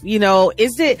life.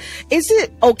 Is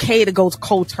it okay to go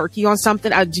cold turkey on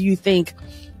something? Or do you think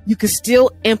you can still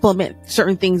implement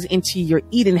certain things into your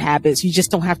eating habits? You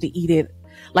just don't have to eat it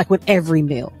like with every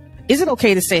meal. Is it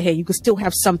okay to say, hey, you can still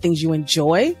have some things you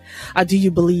enjoy? Or do you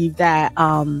believe that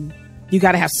you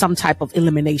got to have some type of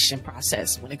elimination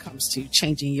process when it comes to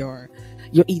changing your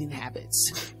eating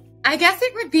habits? I guess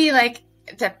it would be like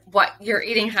what your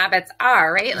eating habits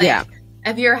are, right? Like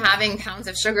if you're having pounds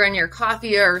of sugar in your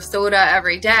coffee or soda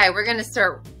every day, we're going to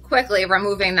start quickly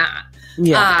removing that.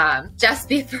 To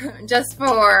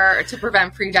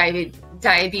prevent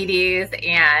pre-diabetes,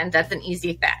 and that's an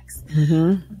easy fix.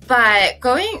 But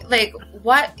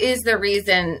what is the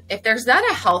reason? If there's not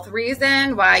a health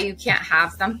reason why you can't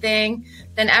have something,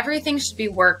 then everything should be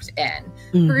worked in.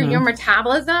 For your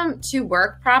metabolism to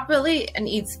work properly, it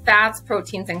needs fats,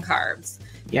 proteins, and carbs.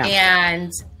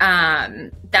 And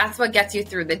that's what gets you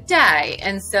through the day.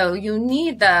 And so you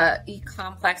need the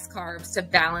complex carbs to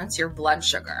balance your blood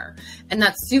sugar. And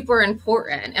that's super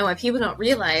important. And what people don't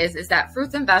realize is that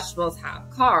fruits and vegetables have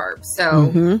carbs. So,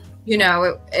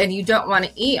 and you don't want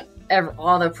to eat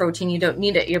all the protein. You don't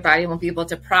need it. Your body won't be able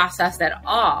to process it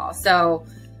all. So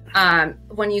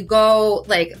when you go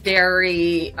like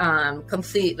very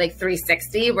complete, like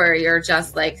 360, where you're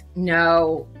just like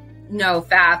no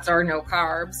fats or no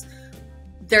carbs,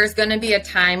 there's going to be a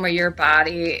time where your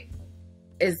body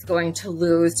is going to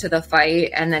lose to the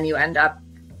fight, and then you end up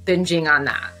binging on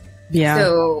that.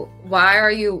 So why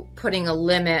are you putting a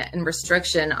limit and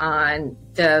restriction on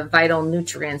the vital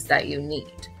nutrients that you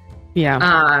need?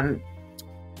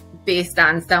 Based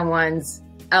on someone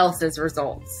else's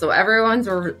results. So everyone's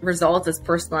results is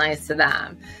personalized to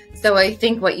them. So I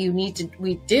think what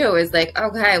we do is like,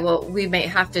 okay, well, we may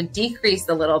have to decrease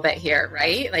a little bit here,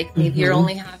 right? Like maybe you're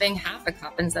only having half a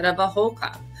cup instead of a whole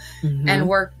cup, and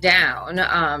work down,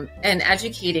 and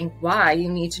educating why you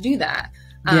need to do that.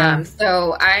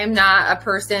 So I'm not a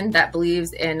person that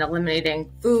believes in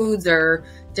eliminating foods or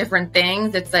different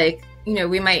things. It's like,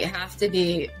 we might have to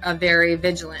be very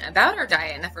vigilant about our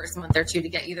diet in the first month or two to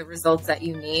get you the results that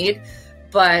you need.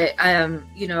 But,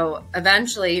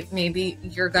 eventually maybe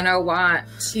you're going to want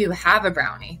to have a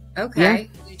brownie. Okay.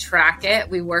 We track it,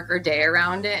 we work our day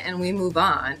around it, and we move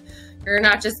on. You're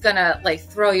not just going to like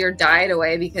throw your diet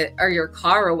away or your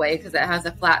car away because it has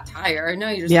a flat tire. No,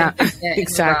 you're just going to fix it.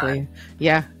 Exactly.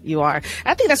 Yeah, you are.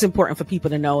 I think that's important for people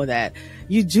to know that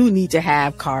you do need to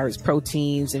have carbs,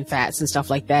 proteins, and fats and stuff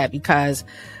like that, because,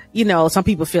 some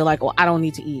people feel like, well, I don't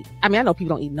need to eat. I mean, I know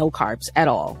people don't eat no carbs at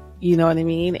all. You know what I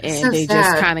mean? And they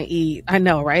just kind of eat, I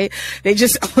know, right? They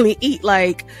just only eat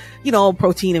like,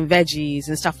 protein and veggies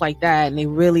and stuff like that. And they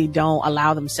really don't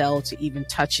allow themselves to even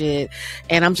touch it.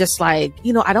 And I'm just like,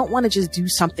 I don't want to just do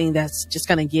something that's just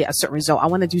going to get a certain result. I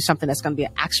want to do something that's going to be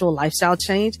an actual lifestyle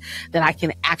change that I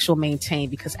can actually maintain,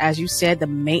 because as you said, the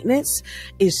maintenance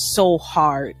is so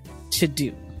hard to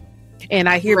do. And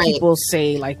I hear people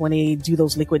say, like, when they do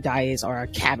those liquid diets or a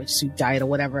cabbage soup diet or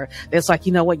whatever, it's like,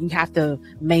 you know what? You have to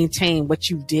maintain what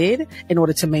you did in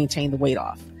order to maintain the weight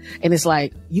off. And it's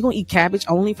like, you gonna eat cabbage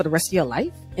only for the rest of your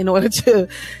life in order to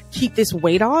keep this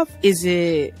weight off? Is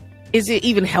it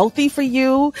even healthy for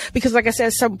you? Because like I said,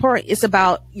 at some point, it's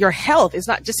about your health. It's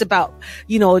not just about,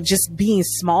 just being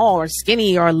small or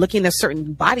skinny or looking a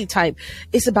certain body type.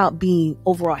 It's about being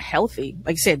overall healthy.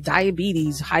 Like I said,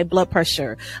 diabetes, high blood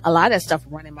pressure, a lot of that stuff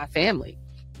run in my family,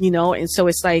 and so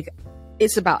it's like,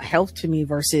 it's about health to me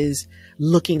versus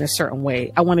looking a certain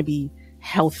way. I want to be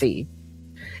healthy.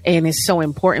 And it's so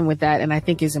important with that. And I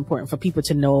think it's important for people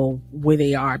to know where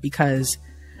they are, because,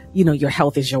 your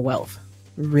health is your wealth.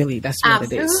 Really, that's what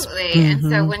it is. Absolutely. And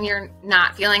so when you're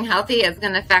not feeling healthy, it's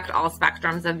going to affect all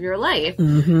spectrums of your life.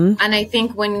 And I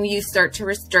think when you start to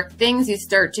restrict things, you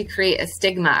start to create a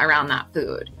stigma around that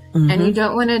food. And you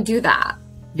don't want to do that.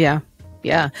 Yeah.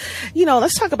 Yeah. You know,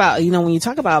 let's talk about, you know, when you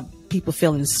talk about people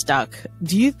feeling stuck,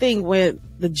 do you think with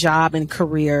the job and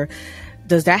career,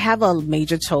 does that have a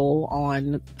major toll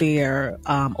on their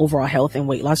overall health and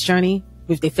weight loss journey?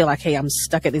 If they feel like, hey, I'm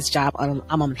stuck at this job,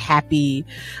 I'm unhappy,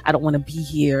 I don't want to be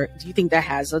here. Do you think that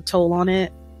has a toll on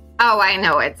it? Oh, I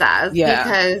know it does. Yeah.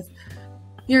 Because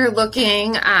you're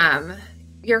looking,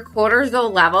 your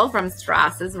cortisol level from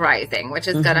stress is rising, which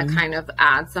is going to kind of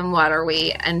add some water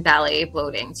weight and belly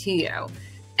bloating to you.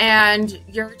 And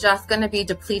you're just going to be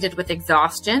depleted with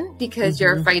exhaustion because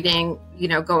you're fighting, you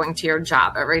know, going to your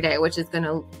job every day, which is going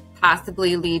to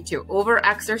possibly lead to over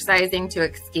exercising to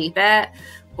escape it,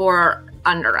 or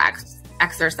under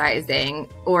exercising,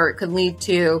 or it could lead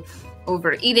to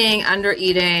overeating,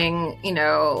 undereating, you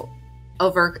know,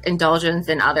 overindulgence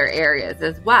in other areas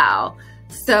as well.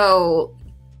 So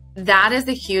that is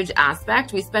a huge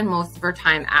aspect. We spend most of our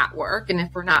time at work, and if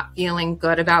we're not feeling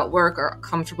good about work or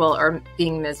comfortable or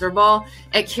being miserable,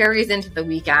 it carries into the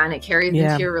weekend, it carries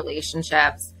into your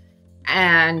relationships.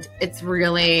 And it's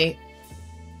really,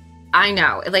 I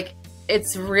know, like,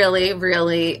 it's really,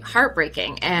 really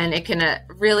heartbreaking, and it can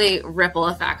really ripple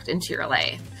effect into your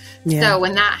life. So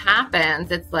when that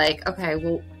happens, it's like, okay,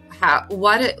 well,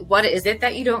 what is it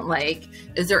that you don't like?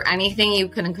 Is there anything you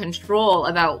can control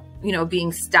about, you know,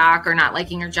 being stuck or not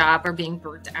liking your job or being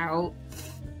burnt out?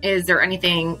 Is there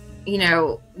anything, you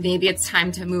know, maybe it's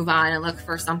time to move on and look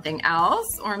for something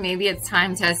else, or maybe it's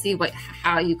time to see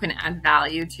how you can add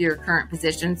value to your current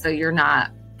position so you're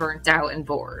not burnt out and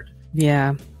bored.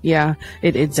 Yeah. Yeah.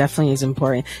 It definitely is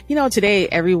important. You know, today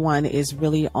everyone is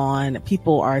really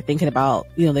people are thinking about,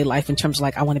 you know, their life in terms of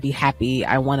like, I want to be happy.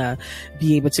 I want to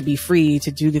be able to be free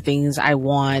to do the things I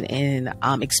want and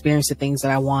experience the things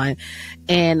that I want.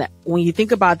 And when you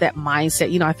think about that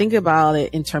mindset, you know, I think about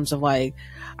it in terms of like,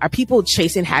 are people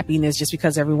chasing happiness just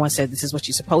because everyone said this is what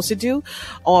you're supposed to do?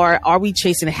 Or are we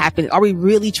chasing happiness? Are we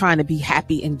really trying to be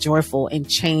happy and joyful and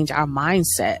change our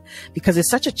mindset? Because it's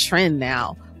such a trend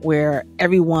now where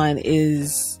everyone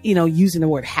is, you know, using the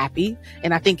word happy.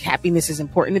 And I think happiness is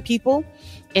important to people.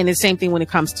 And the same thing when it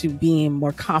comes to being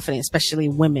more confident, especially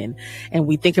women. And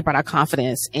we think about our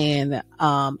confidence and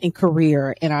in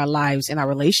career, in our lives, in our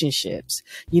relationships.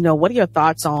 You know, what are your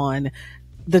thoughts on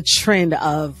the trend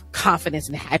of confidence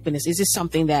and happiness? Is this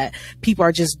something that people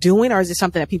are just doing, or is it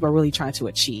something that people are really trying to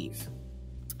achieve?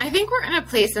 I think we're in a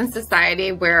place in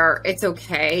society where it's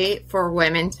okay for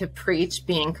women to preach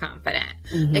being confident.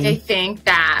 Like, I think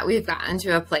that we've gotten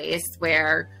to a place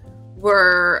where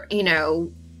we're, you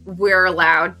know, we're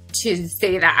allowed to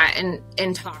say that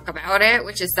and talk about it,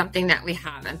 which is something that we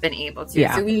haven't been able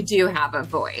to. So we do have a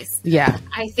voice.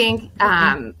 I think,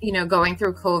 you know, going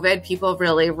through COVID, people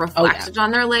really reflected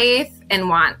on their life and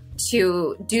want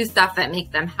to do stuff that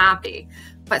make them happy.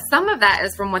 But some of that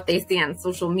is from what they see on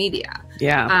social media.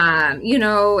 You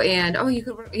know, and, oh, you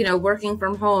could, you know, working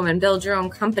from home and build your own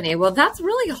company. Well, that's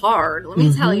really hard, let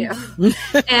me tell you.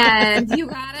 And you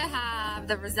got to have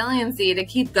the resiliency to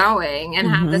keep going and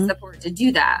have the support to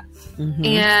do that.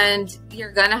 And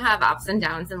you're going to have ups and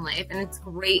downs in life. And it's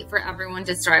great for everyone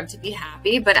to strive to be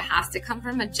happy, but it has to come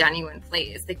from a genuine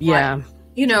place. Like, what,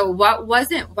 you know,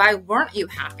 why weren't you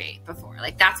happy before?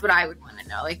 Like, that's what I would want to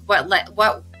know. Like, what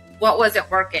wasn't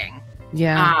working?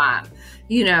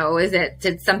 You know,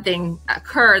 did something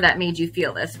occur that made you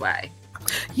feel this way?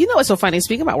 You know, it's so funny.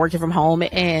 Speaking about working from home,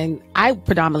 and I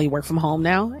predominantly work from home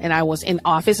now, and I was in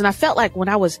office, and I felt like when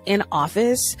I was in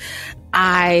office,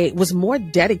 I was more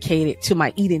dedicated to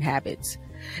my eating habits.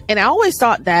 And I always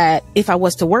thought that if I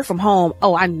was to work from home,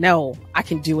 oh, I know I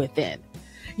can do it then.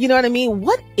 You know what I mean?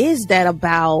 What is that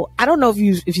about? I don't know if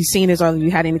you've seen this, or if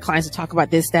you had any clients to talk about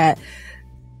this, that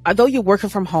although you're working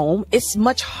from home, it's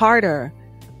much harder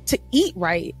to eat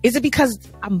right. Is it because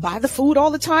I'm by the food all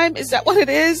the time? Is that what it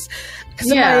is?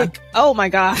 Because I'm like, oh my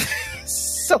God.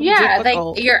 So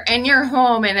difficult. Like you're in your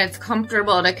home and it's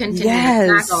comfortable to continue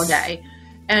to snack all day.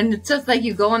 And it's just like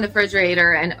you go in the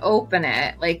refrigerator and open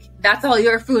it. Like, that's all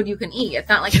your food you can eat. It's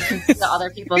not like you can eat other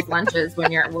people's lunches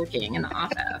when you're working in the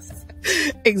office.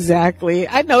 Exactly.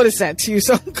 I noticed that too.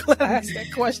 So I'm glad I asked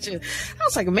that question. I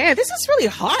was like, man, this is really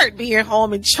hard being at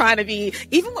home and trying to be,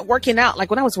 even with working out. Like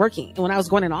when I was working and when I was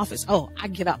going in office, I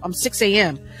get up. I'm 6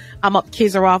 a.m. I'm up.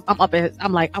 Kids are off.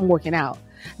 I'm working out.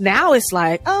 Now it's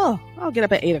like, I'll get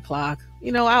up at 8 o'clock.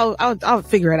 You know, I'll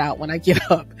figure it out when I get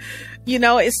up. You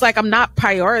know, it's like I'm not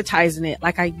prioritizing it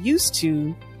like I used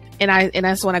to. And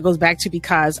that's when it goes back to,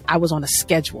 because I was on a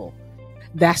schedule.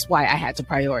 That's why I had to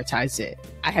prioritize it.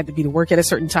 I had to be to work at a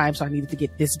certain time, so I needed to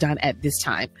get this done at this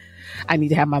time. I need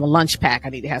to have my lunch pack. I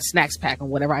need to have snacks pack and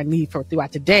whatever I need for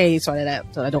throughout the day, so that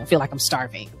I don't feel like I'm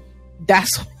starving.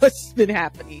 That's what's been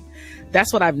happening.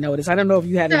 That's what I've noticed. I don't know if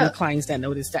you had any clients that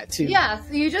noticed that too. Yeah.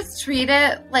 So you just treat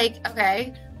it like,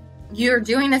 okay, you're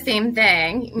doing the same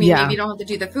thing. I mean, maybe you don't have to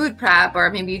do the food prep, or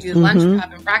maybe you do the lunch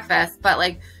prep and breakfast, but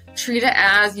like treat it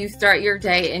as you start your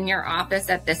day in your office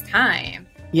at this time.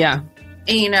 Yeah.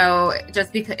 And, you know,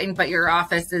 just because, but your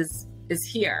office is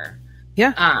here.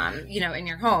 Yeah. You know, in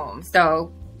your home.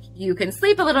 So you can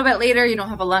sleep a little bit later. You don't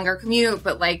have a longer commute,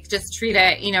 but like just treat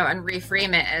it, you know, and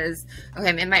reframe it as, okay,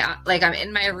 I'm in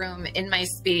my room, in my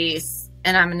space,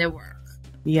 and I'm going to work.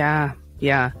 Yeah.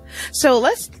 Yeah. So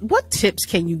what tips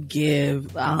can you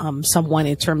give someone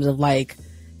in terms of like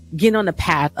getting on the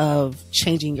path of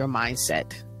changing your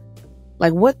mindset?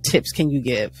 Like, what tips can you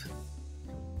give?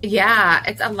 Yeah,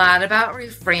 it's a lot about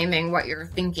reframing what you're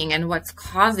thinking and what's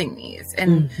causing these.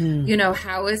 And, you know,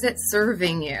 how is it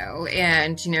serving you?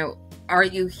 And, you know, are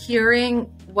you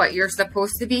hearing what you're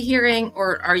supposed to be hearing,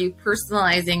 or are you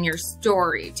personalizing your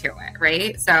story to it?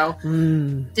 Right. So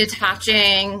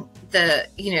detaching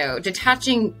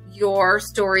your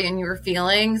story and your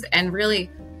feelings, and really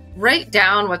write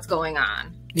down what's going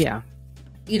on. Yeah.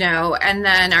 You know, and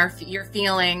then your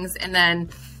feelings, and then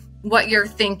what you're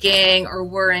thinking or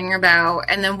worrying about,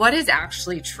 and then what is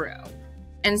actually true.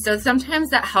 And so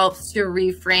sometimes that helps to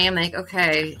reframe, like,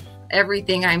 okay,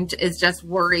 everything is just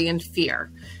worry and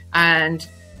fear. And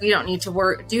we don't need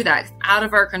to do that. It's out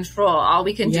of our control. All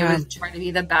we can do is try to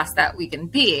be the best that we can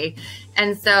be.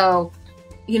 And so,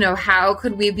 you know, how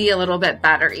could we be a little bit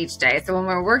better each day? So when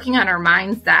we're working on our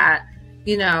mindset,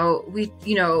 you know, we,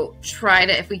 you know, try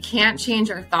to, if we can't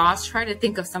change our thoughts, try to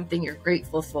think of something you're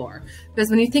grateful for. Because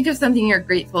when you think of something you're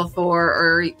grateful for,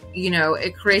 or, you know,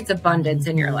 it creates abundance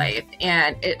in your life,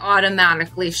 and it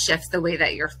automatically shifts the way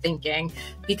that you're thinking,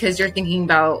 because you're thinking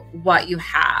about what you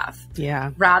have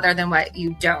rather than what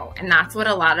you don't. And that's what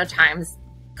a lot of times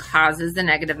causes the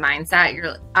negative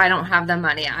mindset. I don't have the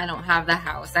money. I don't have the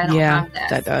house. I don't have this.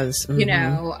 That does. You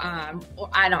know,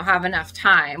 I don't have enough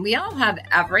time. We all have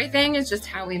everything. It's just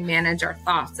how we manage our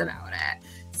thoughts about it.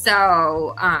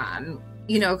 So,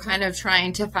 you know, kind of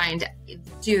trying to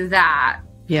do that,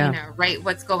 you know, right,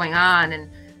 what's going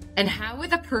on, and how would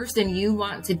the person you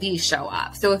want to be show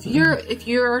up? So if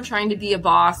you're trying to be a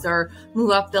boss or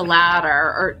move up the ladder,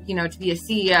 or, you know, to be a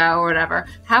CEO or whatever,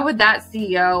 how would that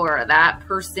CEO or that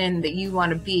person that you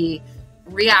want to be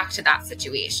react to that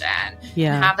situation?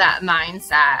 Yeah. And have that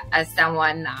mindset as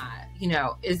someone that, you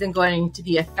know, isn't going to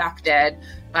be affected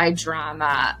by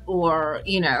drama, or,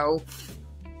 you know,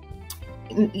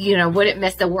 wouldn't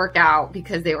miss a workout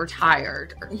because they were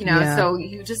tired, you know? So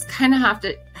you just kind of have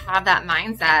to have that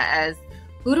mindset as,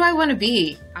 who do I want to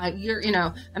be? You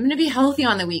know, I'm going to be healthy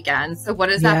on the weekends. So what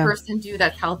does that person do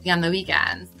that's healthy on the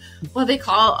weekends? Well, you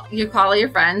call your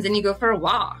friends and you go for a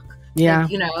walk. Yeah.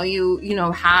 Like, you know, you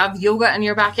know, have yoga in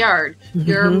your backyard.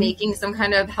 You're making some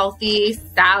kind of healthy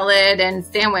salad and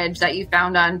sandwich that you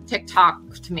found on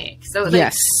TikTok to make. So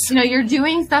like, you know, you're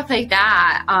doing stuff like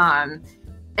that.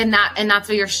 And that's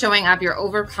where you're showing up. You're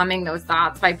overcoming those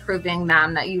thoughts by proving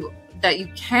them that you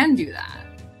can do that.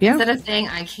 Yeah. Instead of saying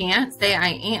I can't, say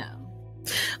I am.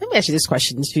 Let me ask you this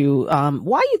question too.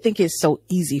 Why do you think it's so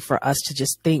easy for us to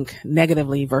just think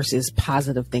negatively versus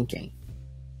positive thinking?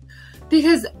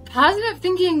 Because positive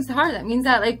thinking is hard. That means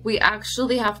that like we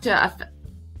actually have to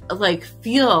like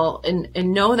feel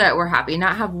and know that we're happy,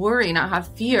 not have worry, not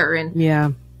have fear,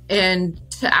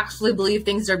 and to actually believe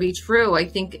things to be true. I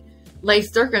think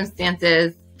life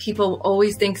circumstances, people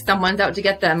always think someone's out to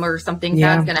get them, or something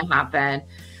bad's going to happen.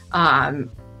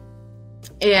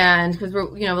 And because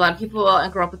we're, you know, a lot of people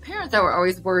grow up with parents that were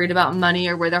always worried about money,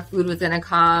 or where their food was going to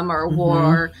come, or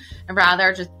war, and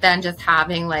rather just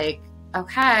having like,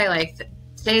 okay, like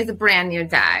today's a brand new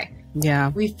day. Yeah.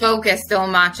 We focus so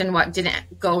much on what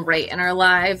didn't go right in our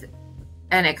lives,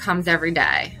 and it comes every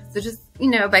day. So just, you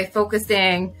know, by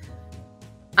focusing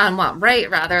on what right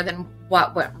rather than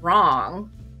what went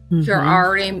wrong, you're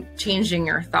already changing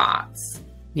your thoughts.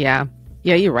 Yeah.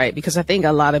 Yeah, you're right. Because I think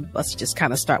a lot of us just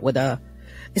kind of start with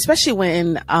especially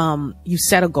when you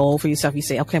set a goal for yourself, you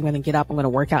say, okay, I'm going to get up, I'm going to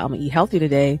work out, I'm going to eat healthy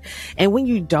today. And when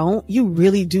you don't, you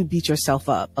really do beat yourself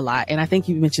up a lot. And I think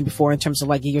you mentioned before in terms of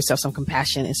like give yourself some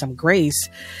compassion and some grace,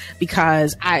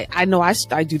 because I know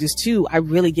I do this too. I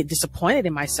really get disappointed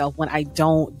in myself when I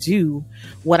don't do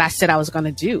what I said I was going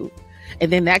to do. And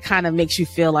then that kind of makes you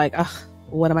feel like,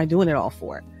 what am I doing it all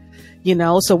for? You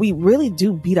know, so we really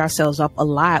do beat ourselves up a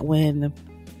lot when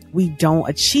we don't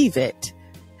achieve it.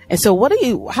 And so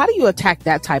how do you attack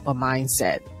that type of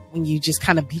mindset when you just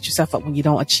kind of beat yourself up when you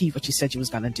don't achieve what you said you was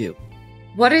going to do?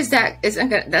 What is that?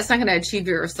 That's not going to achieve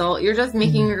your result. You're just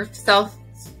making yourself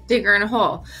digger in a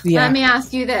hole. Yeah. Let me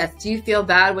ask you this. Do you feel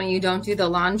bad when you don't do the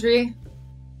laundry?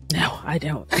 No, I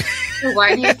don't. So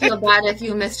why do you feel bad if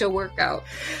you missed a workout?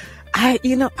 I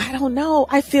don't know.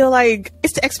 I feel like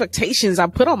it's the expectations I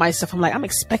put on myself. I'm like, I'm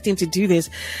expecting to do this.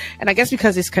 And I guess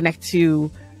because it's connected to,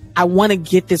 I want to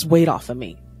get this weight off of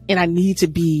me and I need to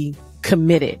be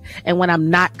committed. And when I'm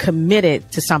not committed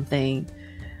to something,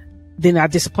 then I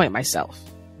disappoint myself,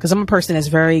 because I'm a person that's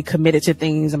very committed to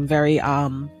things. I'm very,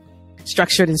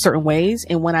 structured in certain ways.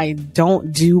 And when I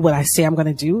don't do what I say I'm going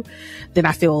to do, then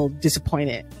I feel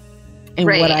disappointed. And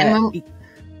right.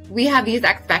 We have these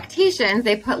expectations,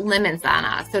 they put limits on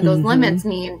us. So those limits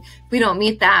mean if we don't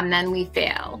meet them, then we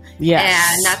fail.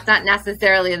 Yes. And that's not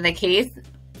necessarily the case.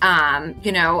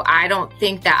 I don't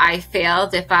think that I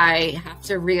failed if I have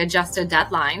to readjust a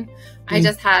deadline. I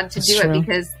just had to do it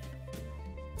because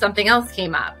something else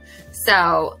came up.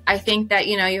 So I think that,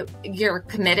 you're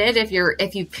committed if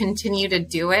you continue to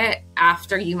do it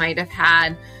after you might have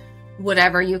had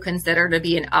whatever you consider to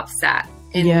be an upset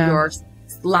in your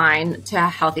line to a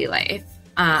healthy life.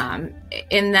 And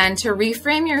then to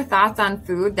reframe your thoughts on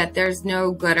food, that there's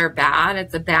no good or bad,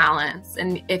 it's a balance.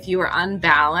 And if you are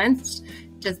unbalanced,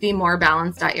 just be more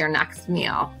balanced at your next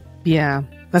meal. Yeah,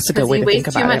 that's a good way to think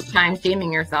about it. You waste too much time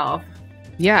shaming yourself.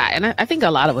 Yeah. And I think a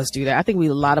lot of us do that. I think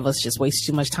a lot of us just waste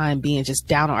too much time being just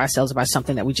down on ourselves about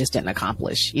something that we just didn't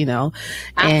accomplish,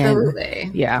 Absolutely.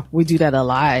 And yeah, we do that a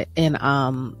lot. And,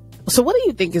 so what do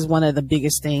you think is one of the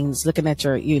biggest things, looking at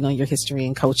your, your history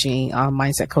in coaching,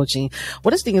 mindset coaching,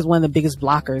 what do you think is one of the biggest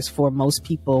blockers for most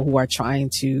people who are trying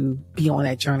to be on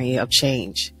that journey of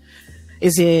change?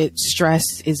 Is it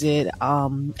stress? Is it,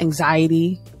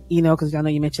 anxiety? Because I know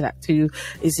you mentioned that too.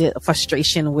 Is it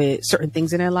frustration with certain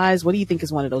things in their lives? What do you think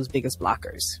is one of those biggest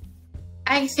blockers?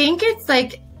 I think it's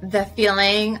like the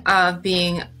feeling of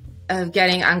getting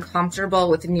uncomfortable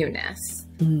with newness.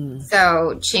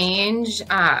 So change,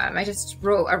 I just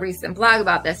wrote a recent blog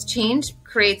about this. Change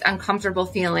creates uncomfortable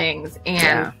feelings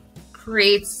and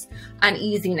creates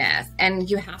uneasiness, and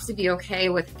you have to be okay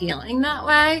with feeling that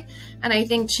way. And I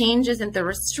think change isn't the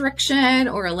restriction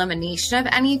or elimination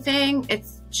of anything.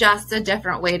 It's just a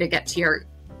different way to get to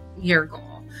your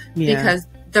goal. Because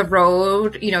the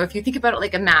road, if you think about it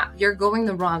like a map, you're going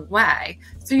the wrong way.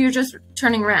 So you're just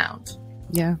turning around.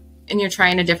 Yeah. And you're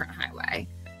trying a different highway.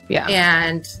 Yeah.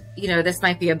 And, this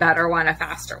might be a better one, a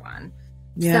faster one.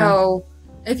 Yeah. So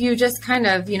if you just kind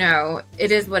of,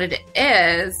 it is what it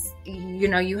is,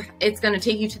 it's going to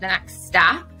take you to the next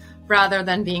step rather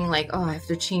than being like, oh, I have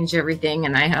to change everything.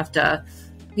 And I have to,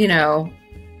 you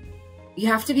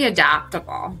have to be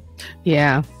adaptable.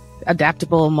 Yeah.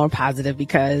 Adaptable and more positive,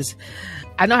 because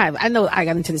I know I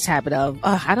got into this habit of,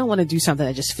 I don't want to do something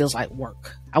that just feels like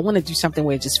work. I want to do something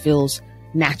where it just feels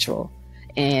natural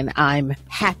and I'm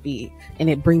happy and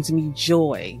it brings me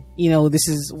joy. This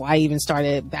is why I even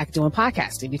started back doing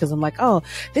podcasting, because I'm like, oh,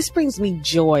 this brings me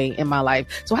joy in my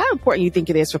life. So how important do you think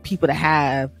it is for people to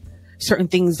have certain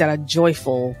things that are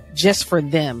joyful just for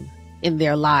them in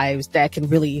their lives, that can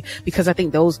really, because I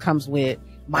think those comes with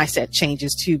mindset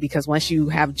changes too, because once you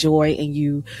have joy and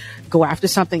you go after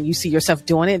something, you see yourself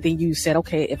doing it, then you said,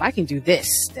 okay, if I can do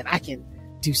this, then I can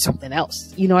do something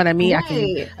else. You know what I mean? Right. I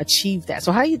can achieve that.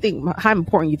 So how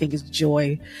important you think is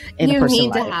joy in a person's life? You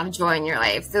need to have joy in your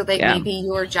life. So maybe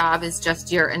your job is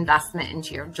just your investment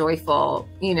into your joyful,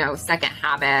 second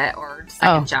habit or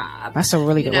second job. That's a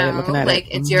really good way of looking at it.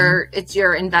 It's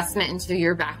your investment into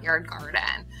your backyard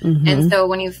garden. Mm-hmm. And so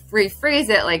when you rephrase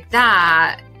it like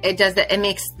that, it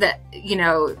makes the,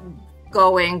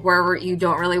 going wherever you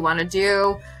don't really want to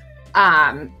do,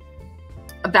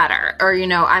 better. Or,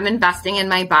 I'm investing in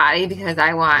my body because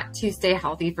I want to stay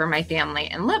healthy for my family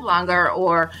and live longer.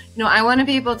 Or, I want to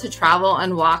be able to travel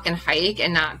and walk and hike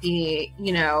and not be,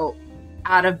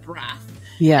 out of breath.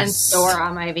 Yes. And soar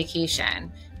on my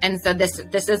vacation. And so this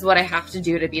is what I have to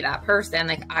do to be that person.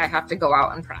 Like, I have to go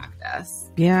out and practice.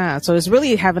 Yeah. So it's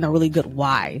really having a really good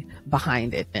why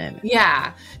behind it then.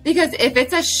 Yeah. Because if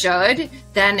it's a should,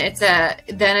 then it's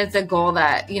a goal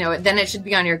that, then it should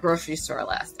be on your grocery store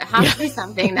list. It has to be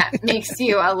something that makes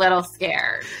you a little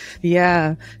scared.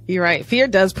 Yeah, you're right. Fear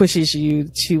does pushes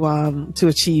you to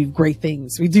achieve great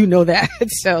things. We do know that.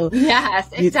 So yes,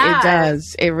 it does. It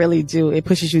does. It really do. It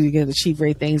pushes you to achieve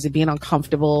great things and being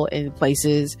uncomfortable in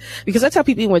places. Because I tell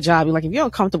people in my job, like, if you're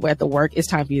uncomfortable at the work, it's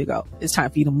time for you to go. It's time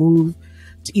for you to move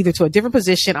either to a different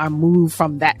position or move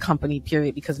from that company,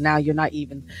 period, because now you're not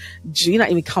even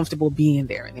comfortable being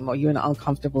there anymore. You're in an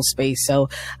uncomfortable space. So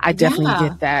I definitely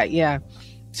get that. Yeah.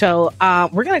 So,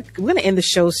 we're going to end the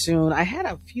show soon. I had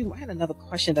another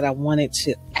question that I wanted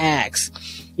to ask,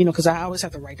 cause I always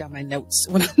have to write down my notes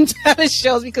when I'm having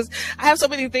shows because I have so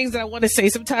many things that I want to say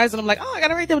sometimes. And I'm like, oh, I got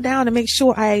to write them down to make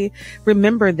sure I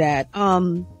remember that.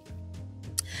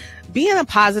 Being a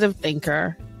positive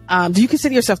thinker, do you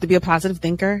consider yourself to be a positive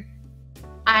thinker?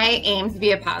 I aim to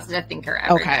be a positive thinker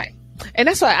every day. And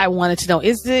that's what I wanted to know.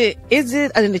 Is it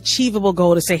an achievable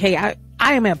goal to say, hey,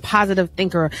 I am a positive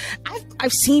thinker?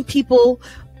 I've seen people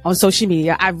on social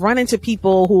media. I've run into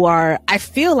people who I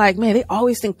feel like, man, they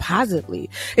always think positively.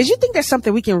 Do you think that's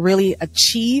something we can really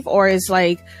achieve? Or is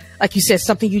like you said,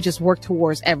 something you just work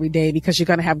towards every day because you're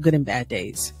going to have good and bad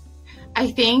days?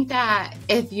 I think that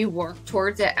if you work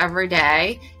towards it every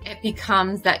day, it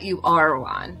becomes that you are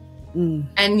one.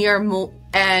 And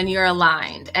you're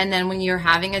aligned. And then when you're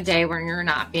having a day where you're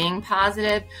not being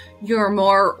positive, you're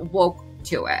more woke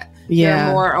to it. Yeah.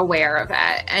 You're more aware of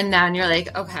it. And then you're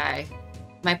like, okay,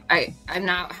 I'm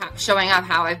not showing up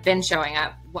how I've been showing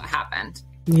up. What happened?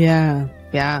 Yeah.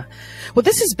 Yeah. Well,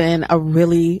 this has been a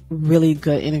really, really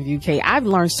good interview, Kate. I've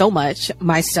learned so much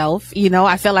myself.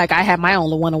 I feel like I had my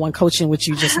own one-on-one coaching with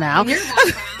you just now.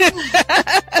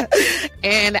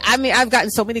 And I mean, I've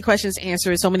gotten so many questions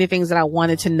answered, so many things that I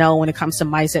wanted to know when it comes to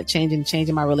mindset change and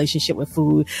changing my relationship with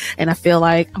food. And I feel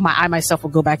like I myself will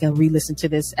go back and re-listen to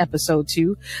this episode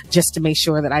too, just to make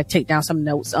sure that I take down some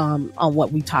notes, on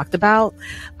what we talked about.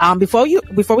 Before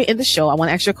we end the show, I want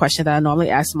to ask you a question that I normally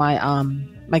ask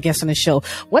my guests on the show.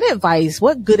 What advice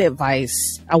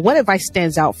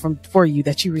stands out for you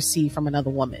that you received from another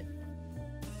woman?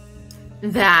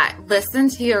 That listen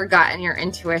to your gut and your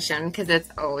intuition, because it's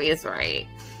always right.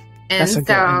 And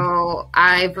so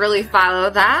I've really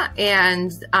followed that,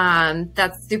 and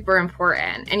that's super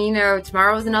important. And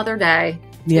tomorrow is another day.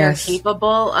 Yes. You're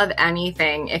capable of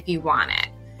anything if you want it.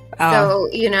 So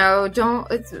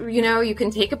you can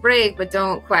take a break, but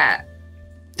don't quit.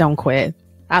 Don't quit.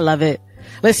 I love it.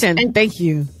 Listen, thank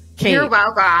you, Kate. You're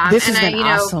welcome. This has been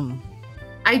awesome.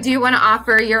 I do want to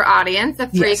offer your audience a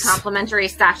free complimentary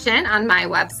session on my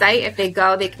website. If they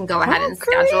can go ahead and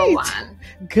schedule one.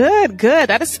 Good.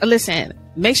 Listen,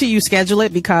 make sure you schedule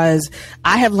it because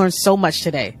I have learned so much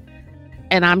today.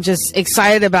 And I'm just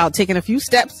excited about taking a few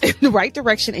steps in the right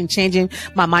direction and changing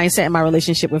my mindset and my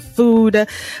relationship with food.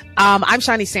 I'm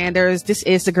Shani Sanders. This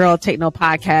is the Girl Take No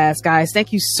podcast. Guys,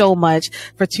 thank you so much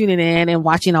for tuning in and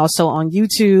watching also on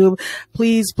YouTube.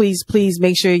 Please, please, please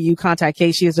make sure you contact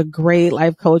Kate. She is a great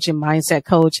life coach and mindset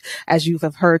coach. As you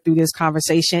have heard through this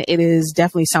conversation, it is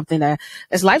definitely something that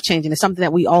is life changing. It's something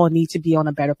that we all need to be on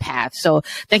a better path. So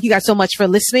thank you guys so much for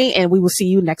listening, and we will see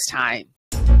you next time.